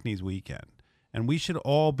Travis Konechny's weekend. And we should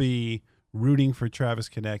all be rooting for Travis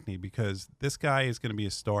Konechny because this guy is going to be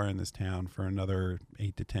a star in this town for another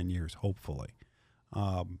 8 to 10 years, hopefully.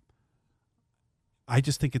 I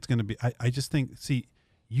just think it's going to be see,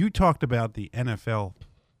 you talked about the NFL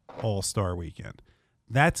All-Star weekend.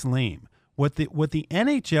 That's lame. What the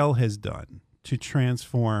NHL has done to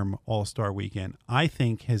transform All-Star weekend, I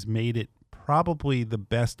think has made it probably the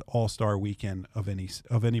best All-Star weekend of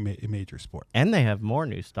any major sport. And they have more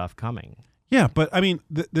new stuff coming. Yeah, but I mean,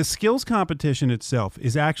 the skills competition itself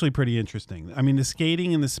is actually pretty interesting. I mean, the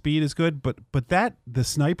skating and the speed is good, but the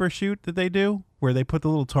sniper shoot that they do, where they put the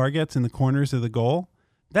little targets in the corners of the goal,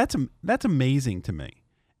 that's amazing to me.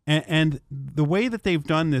 And the way that they've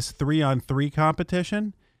done this 3-on-3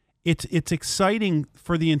 competition, it's exciting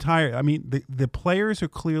for the entire. I mean, the players are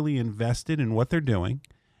clearly invested in what they're doing,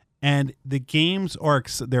 and the games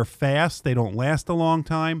they're fast. They don't last a long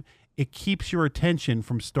time. It keeps your attention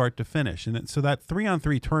from start to finish. And so that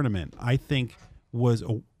 3-on-3 tournament, I think, was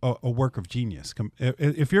a work of genius.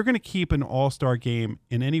 If you're going to keep an all-star game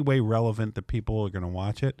in any way relevant that people are going to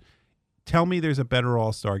watch it, tell me there's a better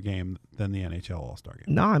all-star game than the NHL all-star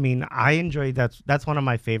game. No, I mean, I enjoy that's one of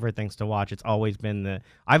my favorite things to watch. It's always been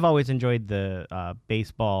I've always enjoyed the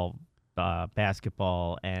baseball,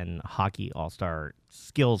 basketball, and hockey all-star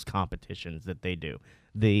skills competitions that they do.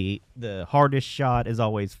 The hardest shot is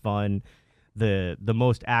always fun. The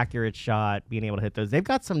most accurate shot, being able to hit those. They've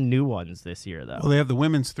got some new ones this year, though. Well, they have the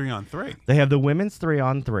women's 3-on-3. They have the women's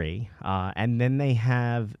 3-on-3, and then they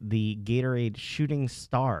have the Gatorade Shooting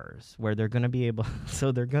Stars, where they're going to be able.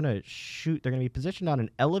 So they're going to shoot. They're going to be positioned on an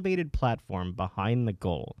elevated platform behind the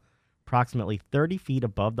goal, approximately 30 feet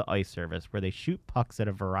above the ice surface, where they shoot pucks at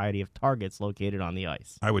a variety of targets located on the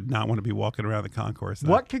ice. I would not want to be walking around the concourse.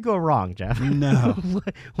 What could go wrong, Jeff? No.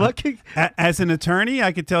 What could? As an attorney,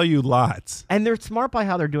 I could tell you lots. And they're smart by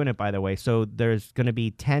how they're doing it, by the way. So there's going to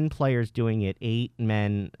be 10 players doing it, 8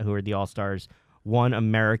 men who are the All-Stars, 1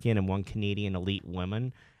 American and 1 Canadian elite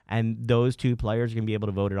woman. And those 2 players are going to be able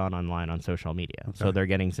to vote it online on social media. Okay. So they're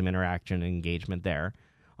getting some interaction and engagement there.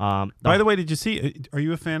 By the way, did you see? Are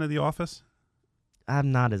you a fan of The Office?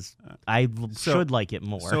 I'm not as. I should like it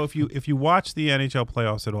more. So if you watch the NHL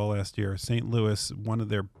playoffs at all last year, St. Louis, one of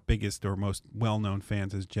their biggest or most well-known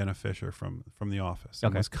fans is Jenna Fisher from The Office.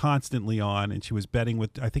 And was constantly on, and she was betting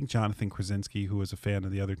with I think Jonathan Krasinski, who was a fan of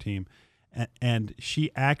the other team, and she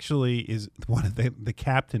actually is one of the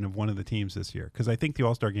captain of one of the teams this year because I think the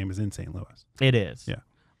All-Star game is in St. Louis. It is. Yeah.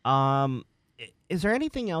 Is there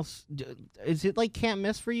anything else? Is it like can't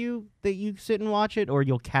miss for you that you sit and watch it, or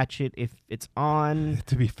you'll catch it if it's on?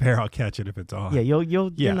 To be fair, I'll catch it if it's on. Yeah,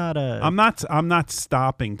 you're not a. I'm not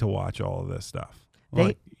stopping to watch all of this stuff.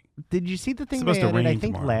 Did you see the thing supposed they to added? I rain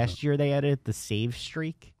think tomorrow, last year they added the save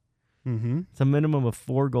streak. Mm-hmm. It's a minimum of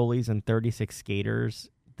 4 goalies and 36 skaters.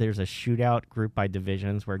 There's a shootout group by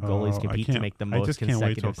divisions where goalies compete to make the most I just can't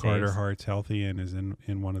wait till consecutive Carter saves. Hart's healthy and is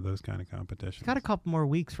in one of those kind of competitions. He's got a couple more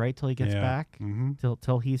weeks, right, till he gets back, mm-hmm.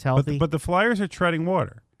 till he's healthy. But the Flyers are treading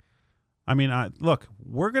water. I mean, look,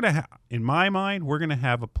 we're gonna in my mind, we're gonna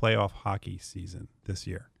have a playoff hockey season this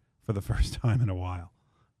year for the first time in a while.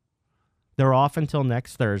 They're off until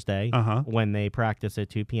next Thursday Uh-huh. when they practice at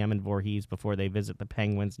 2 p.m. in Voorhees before they visit the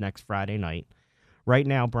Penguins next Friday night. Right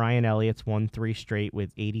now, Brian Elliott's won 3 straight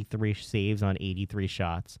with 83 saves on 83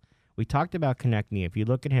 shots. We talked about Konechny. If you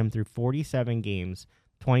look at him through 47 games,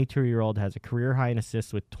 22-year-old has a career high in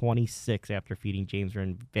assists with 26 after feeding James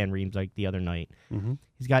Van Riemsdyk the other night. Mm-hmm.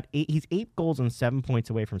 He's 8 goals and 7 points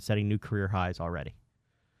away from setting new career highs already.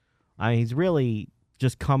 He's really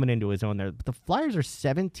just coming into his own there. But the Flyers are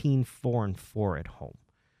 17-4-4 at home.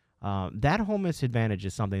 That home ice advantage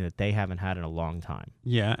is something that they haven't had in a long time.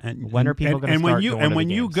 Yeah, when are people going to start going to the games? And when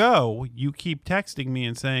you go, you keep texting me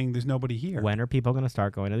and saying there's nobody here. When are people going to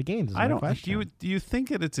start going to the games? I don't. Do you think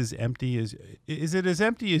that it's as empty as? Is it as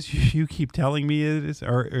empty as you keep telling me it is,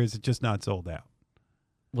 or is it just not sold out?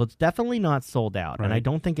 Well, it's definitely not sold out, Right. and I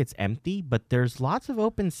don't think it's empty. But there's lots of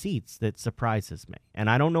open seats that surprises me, and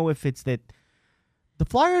I don't know if it's that. The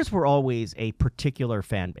Flyers were always a particular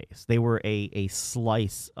fan base. They were a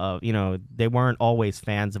slice of, they weren't always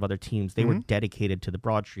fans of other teams. They were dedicated to the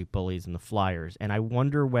Broad Street Bullies and the Flyers. And I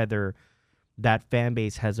wonder whether that fan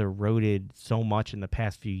base has eroded so much in the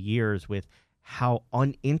past few years with how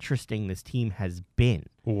uninteresting this team has been.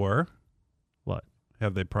 Or what?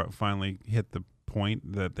 Have they finally hit the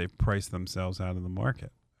point that they've priced themselves out of the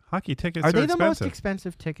market? Hockey tickets are they expensive. the most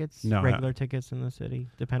expensive tickets, No, regular tickets in the city,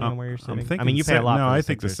 depending on where you're sitting? I mean, you pay a lot No, for the I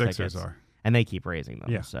think the Sixers Sixers tickets, are. and they keep raising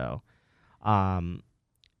them. Yeah. So,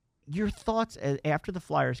 your thoughts after the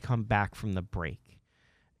Flyers come back from the break?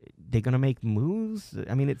 They're going to make moves?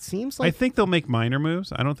 I mean, it seems like... I think they'll make minor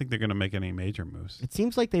moves. I don't think they're going to make any major moves. It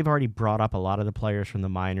seems like they've already brought up a lot of the players from the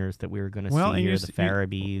minors that we were going to see here, the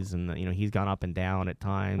Farabees, and he's gone up and down at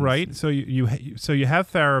times. Right. So you have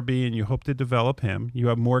Farabee, and you hope to develop him. You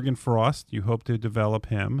have Morgan Frost. You hope to develop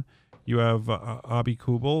him. You have Abi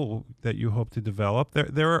Kubel that you hope to develop.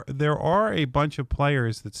 There are a bunch of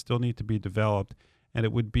players that still need to be developed, and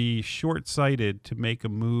it would be short-sighted to make a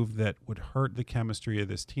move that would hurt the chemistry of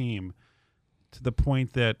this team to the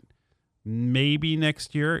point that maybe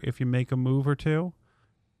next year, if you make a move or two,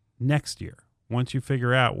 next year, once you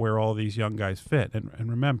figure out where all these young guys fit. And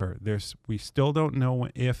remember, we still don't know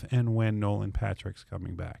if and when Nolan Patrick's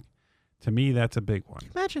coming back. To me, that's a big one.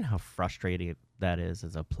 Imagine how frustrating that is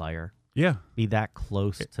as a player. Yeah. Be that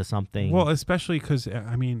close to something. Well, especially because,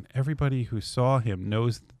 I mean, everybody who saw him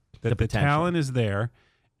knows that the talent is there,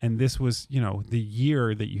 and this was, the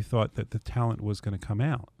year that you thought that the talent was going to come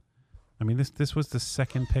out. I mean, this was the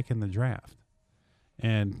second pick in the draft,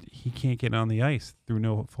 and he can't get on the ice through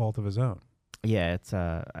no fault of his own. Yeah, it's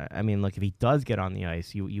I mean, look, if he does get on the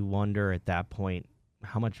ice, you wonder at that point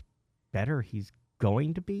how much better he's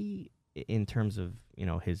going to be in terms of,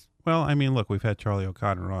 his... Well, I mean, look, we've had Charlie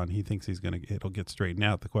O'Connor on. He thinks it'll get straightened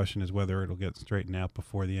out. The question is whether it'll get straightened out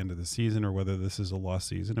before the end of the season or whether this is a lost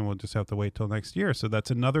season, and we'll just have to wait till next year. So that's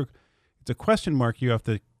it's a question mark. You have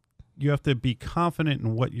to be confident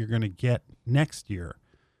in what you're going to get next year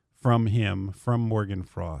from him, from Morgan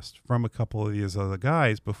Frost, from a couple of these other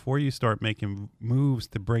guys before you start making moves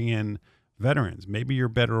to bring in veterans. Maybe you're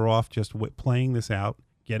better off just playing this out,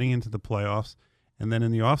 getting into the playoffs, and then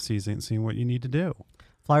in the offseason, seeing what you need to do.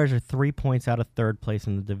 Flyers are 3 points out of third place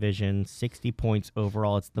in the division, 60 points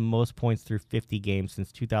overall. It's the most points through 50 games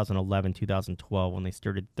since 2011-2012 when they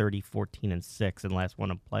started 30-14-6 and last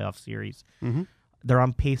won a playoff series. Mm-hmm. They're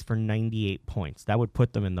on pace for 98 points. That would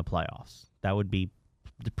put them in the playoffs. That would be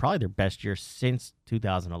probably their best year since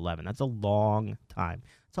 2011. That's a long time.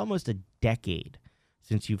 It's almost a decade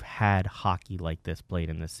since you've had hockey like this played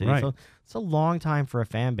in this city. Right. So it's a long time for a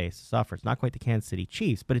fan base to suffer. It's not quite the Kansas City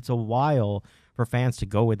Chiefs, but it's a while for fans to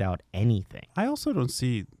go without anything. I also don't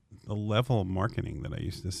see the level of marketing that I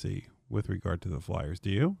used to see with regard to the Flyers. Do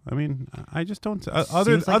you? I mean, I just don't.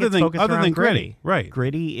 Other than gritty, right?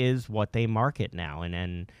 Gritty is what they market now,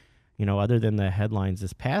 and other than the headlines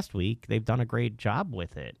this past week, they've done a great job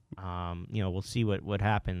with it. We'll see what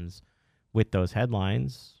happens with those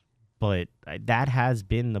headlines. But that has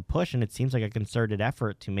been the push, and it seems like a concerted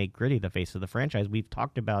effort to make Gritty the face of the franchise. We've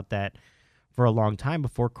talked about that for a long time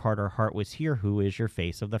before Carter Hart was here, who is your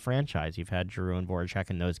face of the franchise. You've had Giroux and Voracek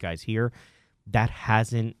and those guys here. That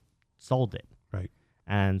hasn't sold it. Right.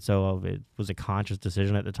 And so it was a conscious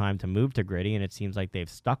decision at the time to move to Gritty, and it seems like they've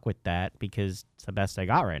stuck with that because it's the best they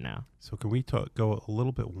got right now. So can we go a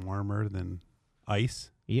little bit warmer than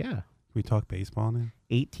ice? Yeah. Can we talk baseball now?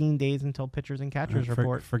 18 days until pitchers and catchers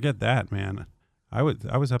report. Forget that, man. I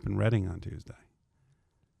was up in Reading on Tuesday.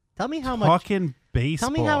 Tell me how talking baseball.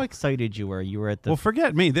 Tell me how excited you were. You were at the. Well,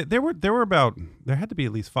 forget me. There had to be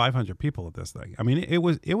at least 500 people at this thing. I mean, it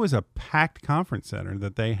was a packed conference center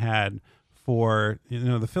that they had for,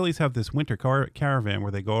 the Phillies have this winter caravan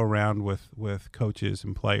where they go around with coaches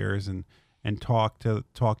and players and talk to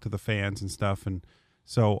the fans and stuff. And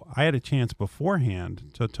so I had a chance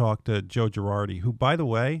beforehand to talk to Joe Girardi, who, by the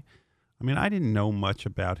way, I mean, I didn't know much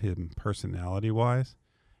about him personality-wise.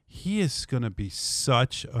 He is going to be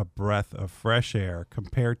such a breath of fresh air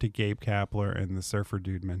compared to Gabe Kapler and the surfer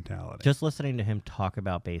dude mentality. Just listening to him talk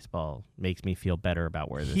about baseball makes me feel better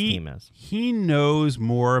about where this team is. He knows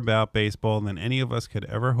more about baseball than any of us could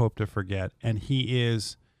ever hope to forget, and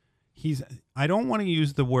he's I don't want to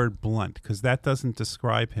use the word blunt because that doesn't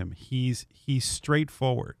describe him. He's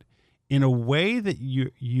straightforward in a way that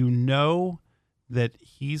you know that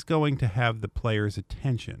he's going to have the players'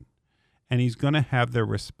 attention. And he's going to have their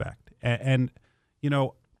respect. And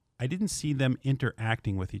I didn't see them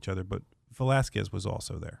interacting with each other, but Velasquez was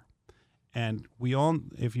also there. And we all,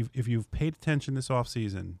 if you've paid attention this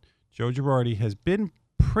offseason, Joe Girardi has been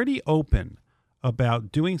pretty open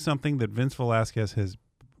about doing something that Vince Velasquez has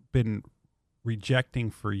been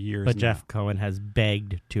rejecting for years. But now. Jeff Cohen has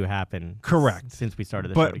begged to happen. Correct. Since we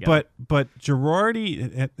started the show together. But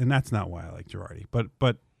Girardi, and that's not why I like Girardi,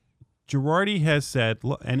 but Girardi has said,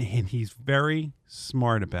 and he's very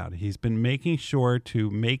smart about it. He's been making sure to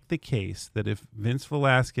make the case that if Vince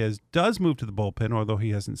Velasquez does move to the bullpen, although he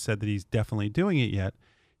hasn't said that he's definitely doing it yet,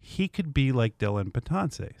 he could be like Dylan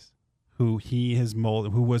Betances, who he has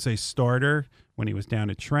molded, who was a starter when he was down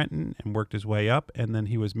at Trenton and worked his way up, and then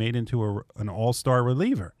he was made into an all-star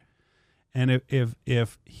reliever. And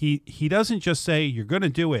if he doesn't just say you're going to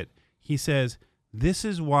do it, he says, this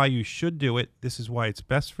is why you should do it. This is why it's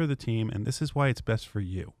best for the team, and this is why it's best for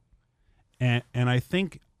you. And I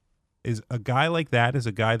think is a guy like that is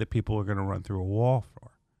a guy that people are going to run through a wall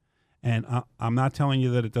for. And I'm not telling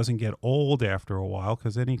you that it doesn't get old after a while,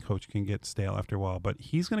 because any coach can get stale after a while. But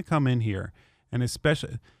he's going to come in here, and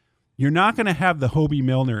especially you're not going to have the Hobie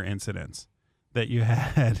Milner incidents that you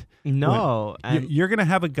had. No, you're going to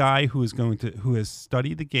have a guy who has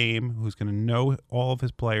studied the game, who's going to know all of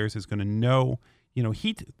his players, is going to know.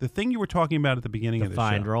 The thing you were talking about at the beginning of the show.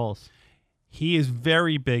 Defined roles. He is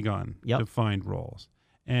very big on defined roles.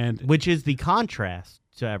 Which is the contrast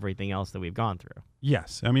to everything else that we've gone through.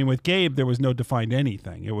 Yes. I mean, with Gabe, there was no defined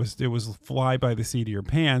anything. It was fly by the seat of your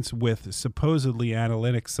pants with supposedly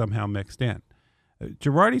analytics somehow mixed in.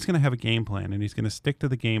 Girardi's going to have a game plan, and he's going to stick to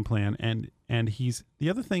the game plan. And the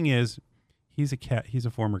other thing is he's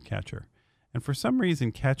a former catcher. And for some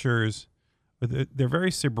reason, catchers, they're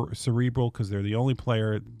very cerebral because they're the only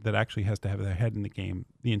player that actually has to have their head in the game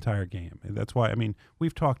the entire game. And that's why, I mean,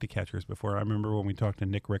 we've talked to catchers before. I remember when we talked to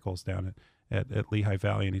Nick Rickles down at Lehigh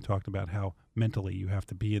Valley, and he talked about how mentally you have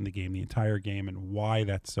to be in the game the entire game and why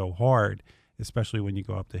that's so hard, especially when you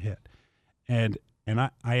go up to hit. And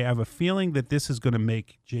I have a feeling that this is going to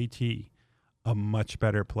make JT a much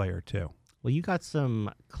better player too. Well, you got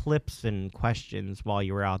some clips and questions while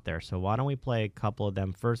you were out there, so why don't we play a couple of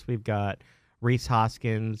them? First, we've got Reese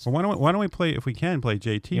Hoskins. Well, why don't we play, if we can, play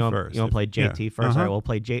JT first? You want to play JT first? Uh-huh. All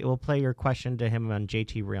right, we'll play your question to him on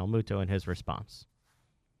JT Realmuto and his response.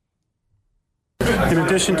 In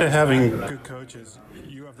addition to having good coaches,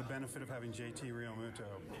 you have the benefit of having JT Realmuto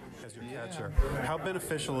as your catcher. How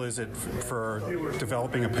beneficial is it for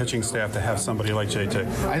developing a pitching staff to have somebody like JT?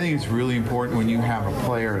 I think it's really important when you have a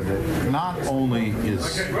player that not only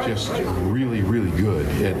is just really, really good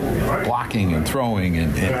at blocking and throwing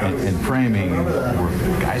and framing,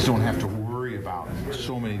 where guys don't have to worry about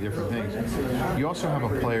so many different things. You also have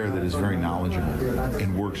a player that is very knowledgeable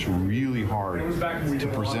and works really hard to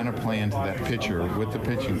present a plan to that pitcher with the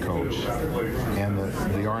pitching coach and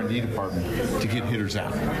the R&D department to get hitters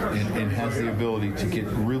out and has the ability to get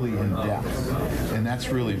really in depth. And that's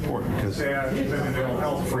really important because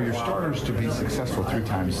for your starters to be successful 3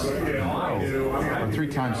 times in a row or 3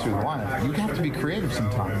 times through the lineup, you have to be creative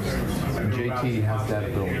sometimes. And JT has that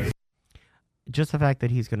ability. Just the fact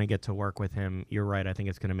that he's going to get to work with him, you're right. I think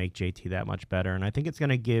it's going to make JT that much better. And I think it's going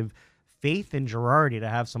to give faith in Girardi to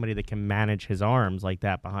have somebody that can manage his arms like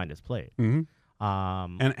that behind his plate. Mm-hmm.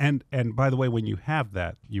 And by the way, when you have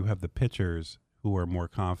that, you have the pitchers who are more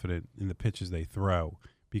confident in the pitches they throw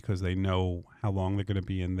because they know how long they're going to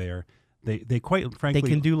be in there. They quite frankly they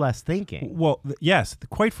can do less thinking. Well, yes,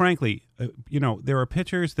 quite frankly, there are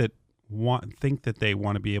pitchers that think that they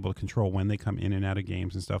want to be able to control when they come in and out of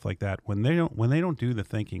games and stuff like that. When they don't do the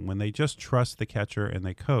thinking, when they just trust the catcher and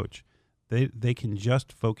they coach, they can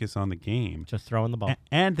just focus on the game, just throwing the ball,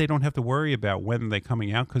 and they don't have to worry about when they're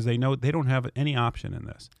coming out because they know they don't have any option in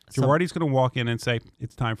this. Girardi's going to walk in and say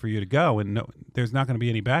it's time for you to go, and there's not going to be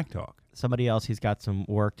any back talk. Somebody else he's got some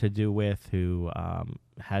work to do with who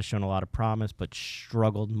has shown a lot of promise but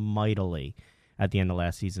struggled mightily at the end of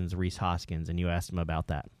last season's Rhys Hoskins, and you asked him about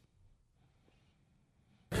that.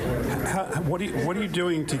 What are you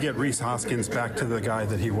doing to get Rhys Hoskins back to the guy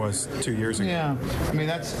that he was 2 years ago? Yeah, I mean,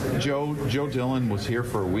 that's Joe Dillon was here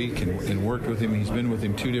for a week and worked with him. He's been with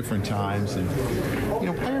him 2 different times, and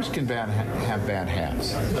players can have bad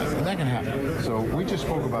hats. That can happen. So we just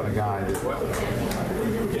spoke about a guy that,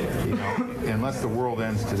 unless the world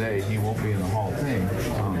ends today, he won't be in the Hall of Fame.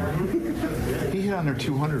 He hit under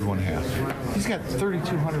 200 one half. He's got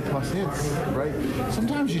 3,200 plus hits, right?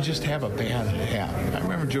 Sometimes you just have a bad half. I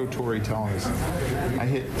remember Joe Torre telling us, I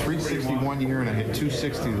hit 360 one year and I hit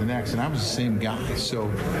 260 the next, and I was the same guy. So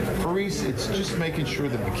for Rhys, it's just making sure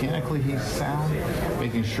that mechanically he's sound,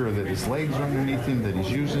 making sure that his legs are underneath him, that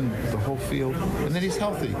he's using the whole field, and that he's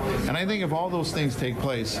healthy. And I think if all those things take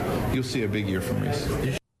place, you'll see a big year from Rhys.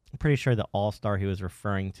 I'm pretty sure the all-star he was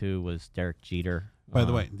referring to was Derek Jeter. By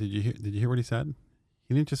the way, did you hear what he said?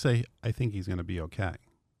 He didn't just say, I think he's going to be okay.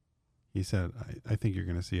 He said, I think you're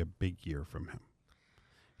going to see a big year from him.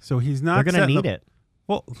 So he's not... They're going to need it.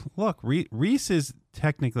 Well, look, Rhys is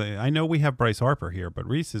technically... I know we have Bryce Harper here, but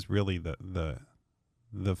Rhys is really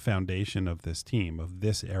the foundation of this team, of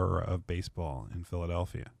this era of baseball in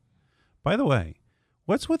Philadelphia. By the way,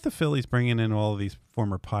 what's with the Phillies bringing in all of these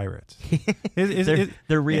former Pirates?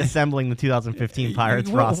 They're reassembling the 2015 Pirates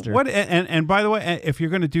roster. And by the way, if you're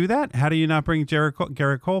going to do that, how do you not bring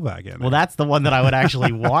Garrett Cole back in? Well, that's the one that I would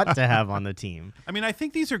actually want to have on the team. I mean, I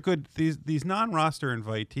think these are good. These non-roster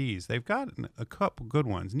invitees, they've got a couple good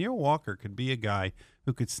ones. Neil Walker could be a guy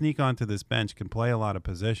who could sneak onto this bench, can play a lot of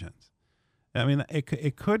positions. I mean,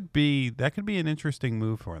 it could be an interesting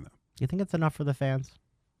move for them. You think it's enough for the fans?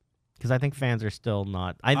 Because I think fans are still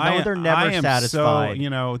not. I know they're never satisfied.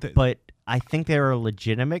 But I think there are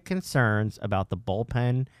legitimate concerns about the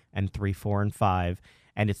bullpen and 3, 4, and 5,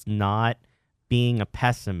 and it's not being a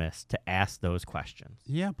pessimist to ask those questions.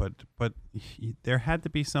 Yeah, but there had to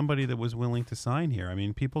be somebody that was willing to sign here. I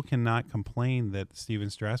mean, people cannot complain that Steven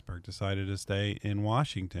Strasburg decided to stay in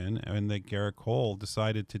Washington and that Garrett Cole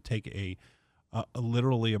decided to take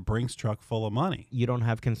literally a Brinks truck full of money. You don't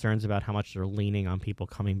have concerns about how much they're leaning on people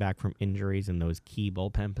coming back from injuries in those key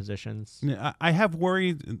bullpen positions? I have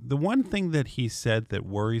worried. The one thing that he said that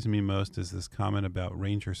worries me most is this comment about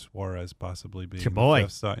Ranger Suarez possibly being your boy. The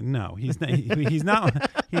fifth star. No, he's not. He's not.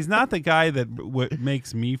 He's not the guy that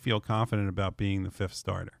makes me feel confident about being the fifth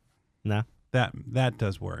starter. No. That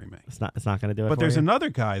does worry me. It's not going to do it. But for there's you? Another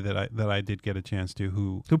guy that I did get a chance to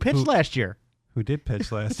who pitched last year. Who did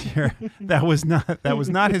pitch last year? That was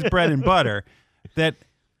not his bread and butter. That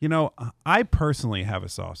I personally have a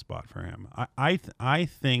soft spot for him. I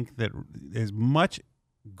think that as much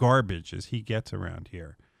garbage as he gets around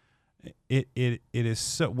here, it is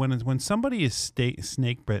so when somebody is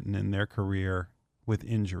snake bitten in their career with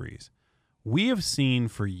injuries, we have seen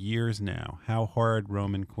for years now how hard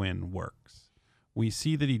Roman Quinn works. We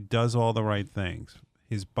see that he does all the right things.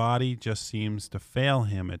 His body just seems to fail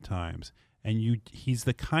him at times. And he's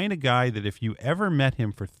the kind of guy that if you ever met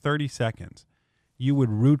him for 30 seconds, you would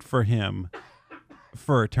root for him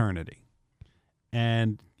for eternity.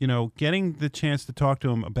 And, getting the chance to talk to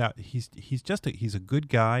him about he's a good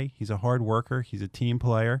guy. He's a hard worker. He's a team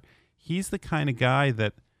player. He's the kind of guy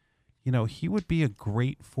that, he would be a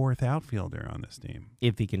great fourth outfielder on this team.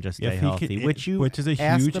 If he can just stay healthy, which is a huge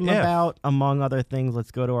asked him about, among other things. Let's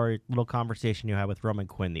go to our little conversation you had with Roman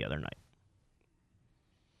Quinn the other night.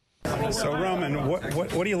 So, Roman,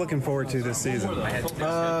 what are you looking forward to this season?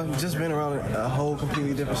 Just being around a whole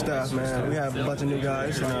completely different staff, man. We have a bunch of new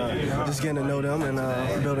guys, and just getting to know them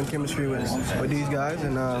and building chemistry with these guys,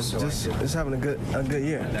 and just having a good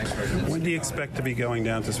year. When do you expect to be going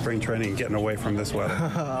down to spring training and getting away from this weather?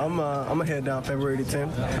 I'm gonna head down February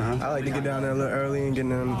 10th. I like to get down there a little early and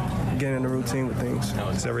get in the routine with things.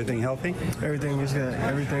 Is everything healthy? Everything is good.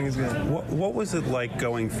 Everything is good. What was it like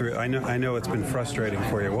going through? I know it's been frustrating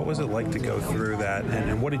for you. What was it like to go through that,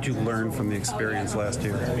 and what did you learn from the experience last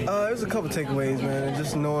year? It was a couple takeaways, man.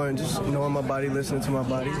 Just knowing my body, listening to my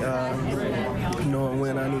body, knowing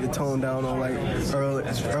when I need to tone down on like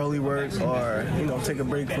early work, or take a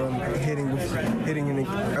break from hitting in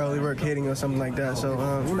the early work, hitting or something like that. So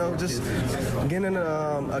just getting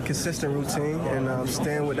a consistent routine and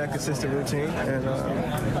staying with that consistent routine and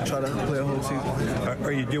try to play a whole season.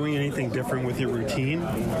 Are you doing anything different with your routine?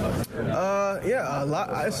 Yeah, a lot.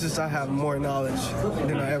 It's just I have more knowledge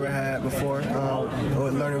than I ever had before.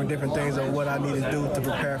 Or learning different things on what I need to do to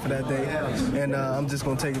prepare for that day, and I'm just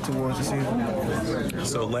going to take it towards the season.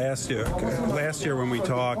 So last year when we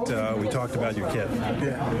talked about your kid.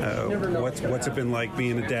 Yeah. What's it been like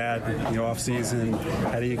being a dad in the off season?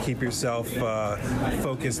 How do you keep yourself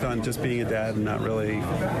focused on just being a dad and not really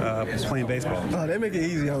playing baseball? Oh, they make it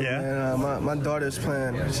easy on me, man. My daughter's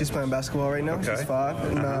she's playing basketball right now. Okay. She's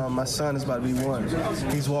 5, and my son is about to be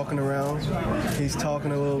 1. He's walking around, he's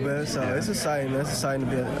talking a little bit, so it's exciting. It's exciting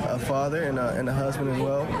to be a father and a husband as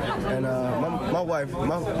well. And my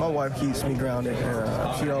wife keeps me grounded,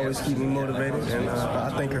 and she always keeps me motivated, and I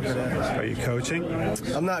thank her for that. Are you coaching?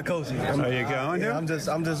 I'm not coaching. Are you going? I'm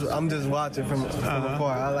just watching from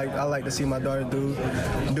afar. I like to see my daughter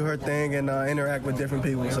do her thing and interact with different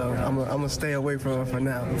people. So I'm gonna stay away from her for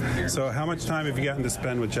now. So how much time have you gotten to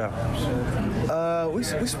spend with Jeff? We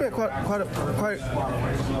spent quite.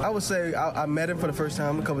 I would say I met him for the first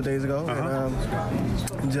time a couple of days ago,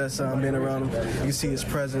 and just being around him, you can see his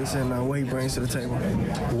presence and what he brings to the table.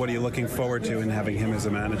 What are you looking forward to in having him as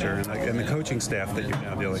a manager and the coaching staff that you're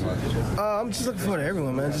now dealing with? I'm just looking forward to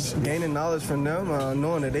everyone, man. Just gaining knowledge from them,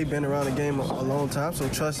 knowing that they've been around the game a long time, so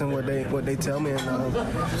trusting what they tell me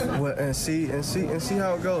and see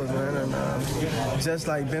how it goes, man. And just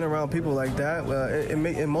like being around people like that, it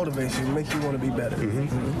motivates you, it makes you want to be better.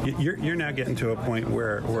 Mm-hmm. You're now getting to a point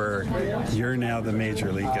where you're now the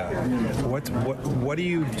major league guy. What do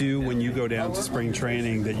you do when you go down to spring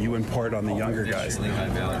training that you impart on the younger guys?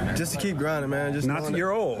 Just to keep grinding, man. Just not that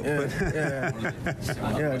you're old. Yeah,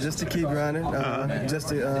 just to keep grinding. Just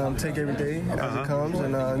to take every day as it comes,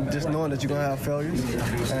 and just knowing that you're gonna have failures,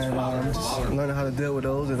 and just learning how to deal with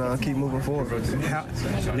those and keep moving forward.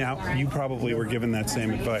 Now, you probably were given that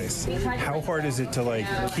same advice. How hard is it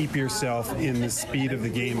to keep yourself in the speed of the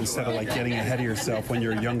game instead of getting ahead of yourself when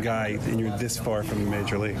you're a young guy and you're this far from the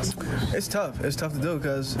major leagues? It's tough. It's tough to do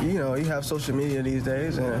because you have social media these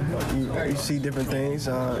days, and you see different things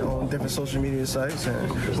on different social media sites,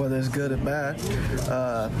 and whether it's good or bad.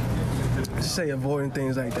 Just say avoiding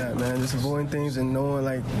things like that, man. Just avoiding things and knowing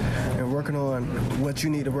and working on what you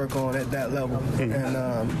need to work on at that level. And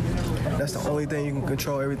that's the only thing you can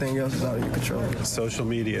control. Everything else is out of your control. Social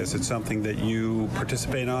media, is it something that you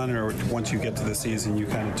participate on, or once you get to the season you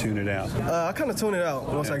kind of tune it out? I kind of tune it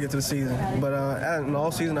out once I get to the season. But in the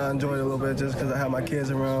all season I enjoy it a little bit just because I have my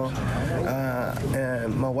kids around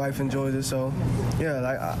and my wife enjoys it. So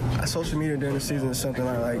yeah, social media during the season is something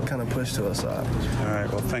I kind of push to a side. All right.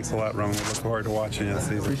 Well, thanks a lot, Roman. We look forward to watching you this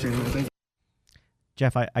season. Appreciate it. Thank you.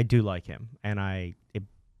 Jeff, I do like him, and it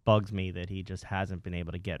bugs me that he just hasn't been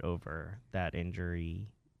able to get over that injury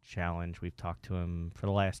challenge. We've talked to him for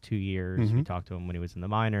the last 2 years. Mm-hmm. We talked to him when he was in the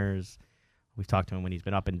minors. We've talked to him when he's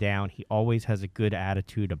been up and down. He always has a good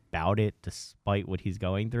attitude about it, despite what he's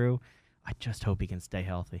going through. I just hope he can stay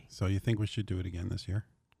healthy. So you think we should do it again this year?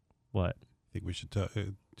 What? Think we should do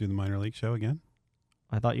the minor league show again?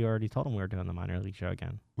 I thought you already told him we were doing the minor league show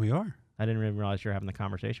again. We are. I didn't even realize you were having the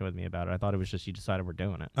conversation with me about it. I thought it was just you decided we're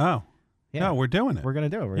doing it. Oh. Yeah. No, we're doing it. We're going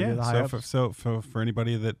to do it. We're gonna do the high ups. So for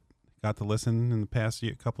anybody that got to listen in the past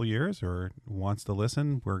couple years or wants to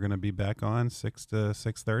listen, we're going to be back on 6 to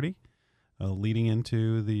 6:30, leading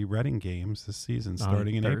into the Reading games this season,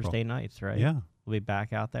 starting in April. Thursday nights, right? Yeah. We'll be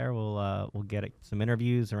back out there. We'll get some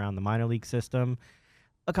interviews around the minor league system.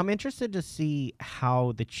 Look, I'm interested to see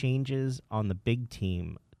how the changes on the big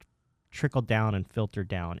team trickle down and filter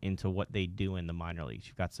down into what they do in the minor leagues.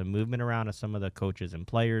 You've got some movement around of some of the coaches and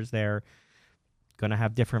players there. Going to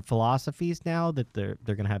have different philosophies now that they're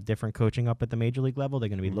going to have different coaching up at the major league level. They're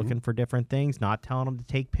going to be looking for different things, not telling them to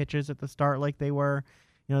take pitches at the start like they were.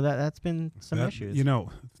 That's been some issues.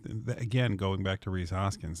 Again, going back to Rhys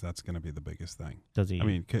Hoskins, that's going to be the biggest thing. Does he? I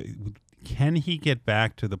mean, can he get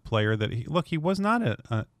back to the player that he was not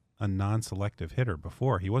a non-selective hitter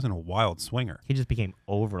before. He wasn't a wild swinger. He just became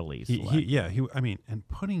overly selective. And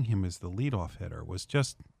putting him as the leadoff hitter was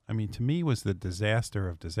just, to me, was the disaster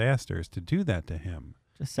of disasters to do that to him.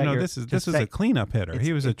 This is a cleanup hitter.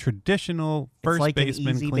 He was a traditional first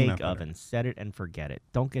baseman cleanup cleanup bake oven. Set it and forget it.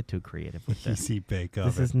 Don't get too creative with this. Easy bake oven.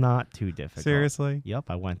 This is not too difficult. Seriously? Yep,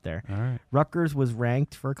 I went there. All right. Rutgers was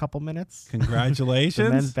ranked for a couple minutes. Congratulations.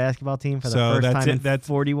 The men's basketball team for the first time in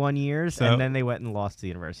 41 years, and then they went and lost to the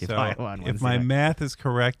University of Iowa on Wednesday if my night. math is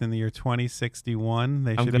correct, in the year 2061,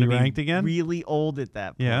 they should be ranked again? Really old at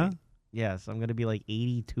that point. Yeah? Yes, I'm going to be like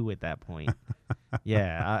 82 at that point.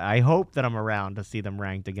 Yeah, I hope that I'm around to see them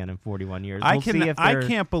ranked again in 41 years. I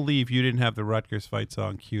can't believe you didn't have the Rutgers fight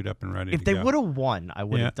song queued up and ready to go. If they would have won, I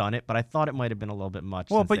would have done it, but I thought it might have been a little bit much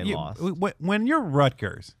since they lost. When you're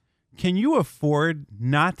Rutgers, can you afford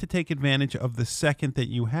not to take advantage of the second that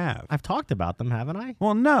you have? I've talked about them, haven't I?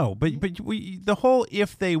 Well, no, but the whole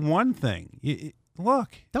if they won thing. Look.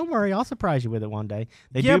 Don't worry, I'll surprise you with it one day.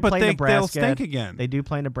 They'll stink again. They do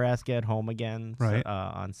play Nebraska at home again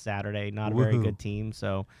on Saturday. Not a very good team,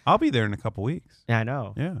 so I'll be there in a couple weeks. Yeah, I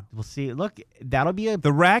know. Yeah, we'll see. Look, that'll be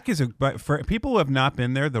the RAC is for people who have not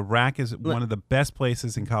been there. The RAC is one of the best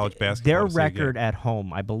places in college basketball. Their record at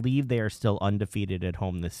home, I believe they are still undefeated at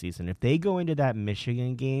home this season. If they go into that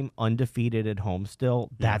Michigan game undefeated at home still,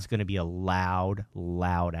 that's going to be a loud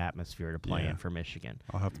atmosphere to play in for Michigan.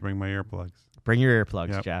 I'll have to bring my earplugs. Bring your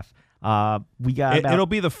earplugs, Jeff. We got. It'll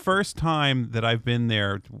be the first time that I've been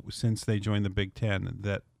there since they joined the Big Ten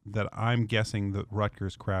that I'm guessing the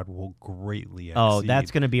Rutgers crowd will greatly exceed. Oh,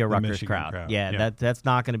 that's going to be a Rutgers Michigan crowd. Yeah, that's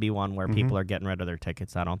not going to be one where people are getting rid of their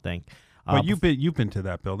tickets. I don't think. But you've been to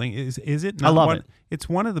that building. Is it? Not I love it. It's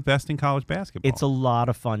one of the best in college basketball. It's a lot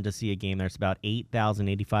of fun to see a game. There's about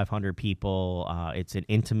 8,500 people. It's an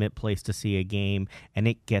intimate place to see a game, and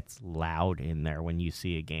it gets loud in there when you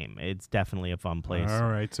see a game. It's definitely a fun place. All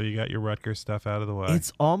right, so you got your Rutgers stuff out of the way.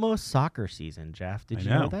 It's almost soccer season, Jeff. Did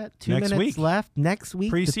you know that? 2 next minutes week. left. Next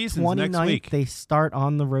week, Preseason's the 29th, next week. They start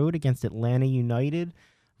on the road against Atlanta United.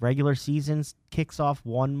 Regular season kicks off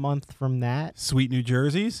 1 month from that. Sweet New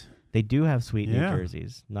Jerseys. They do have sweet New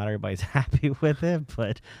Jerseys. Not everybody's happy with it,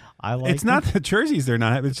 but I like It's not the jerseys they're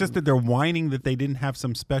not happy. It's just that they're whining that they didn't have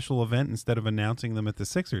some special event instead of announcing them at the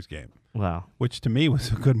Sixers game. Wow. Which to me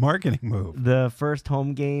was a good marketing move. The first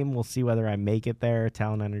home game, we'll see whether I make it there.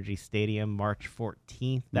 Talent Energy Stadium, March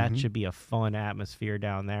 14th. That should be a fun atmosphere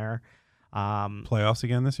down there. Playoffs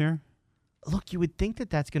again this year? Look, you would think that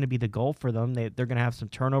that's going to be the goal for them. They're going to have some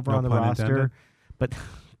turnover on the pun roster. intended. But...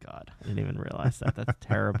 God, I didn't even realize that. That's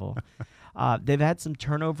terrible. They've had some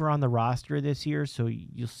turnover on the roster this year, so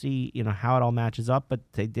you'll see, how it all matches up. But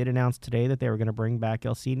they did announce today that they were going to bring back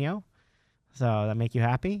Elsinio. So that make you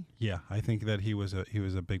happy? Yeah, I think that he was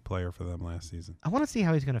a big player for them last season. I want to see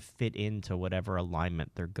how he's going to fit into whatever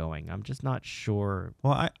alignment they're going. I'm just not sure.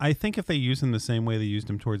 Well, I think if they use him the same way they used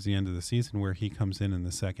him towards the end of the season, where he comes in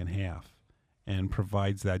the second half and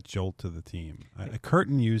provides that jolt to the team.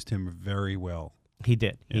 Curtin used him very well. He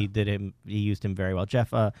did. Yeah. He used him very well.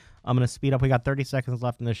 Jeff, I'm going to speed up. We got 30 seconds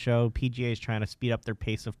left in the show. PGA is trying to speed up their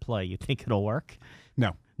pace of play. You think it'll work?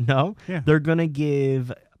 No. No? Yeah. They're going to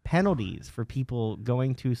give penalties for people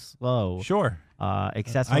going too slow. Sure.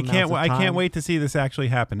 Excessive I can't wait to see this actually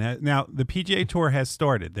happen. Now, the PGA Tour has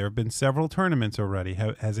started. There have been several tournaments already.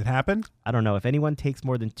 Has it happened? I don't know. If anyone takes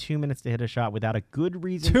more than 2 minutes to hit a shot without a good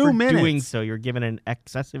reason 2 for minutes. doing so, you're given an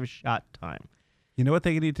excessive shot time. You know what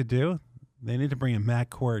they need to do? They need to bring in Matt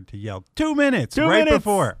Cord to yell 2 minutes right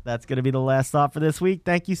before. That's going to be the last thought for this week.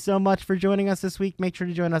 Thank you so much for joining us this week. Make sure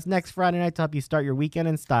to join us next Friday night to help you start your weekend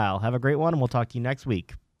in style. Have a great one, and we'll talk to you next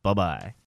week. Bye-bye.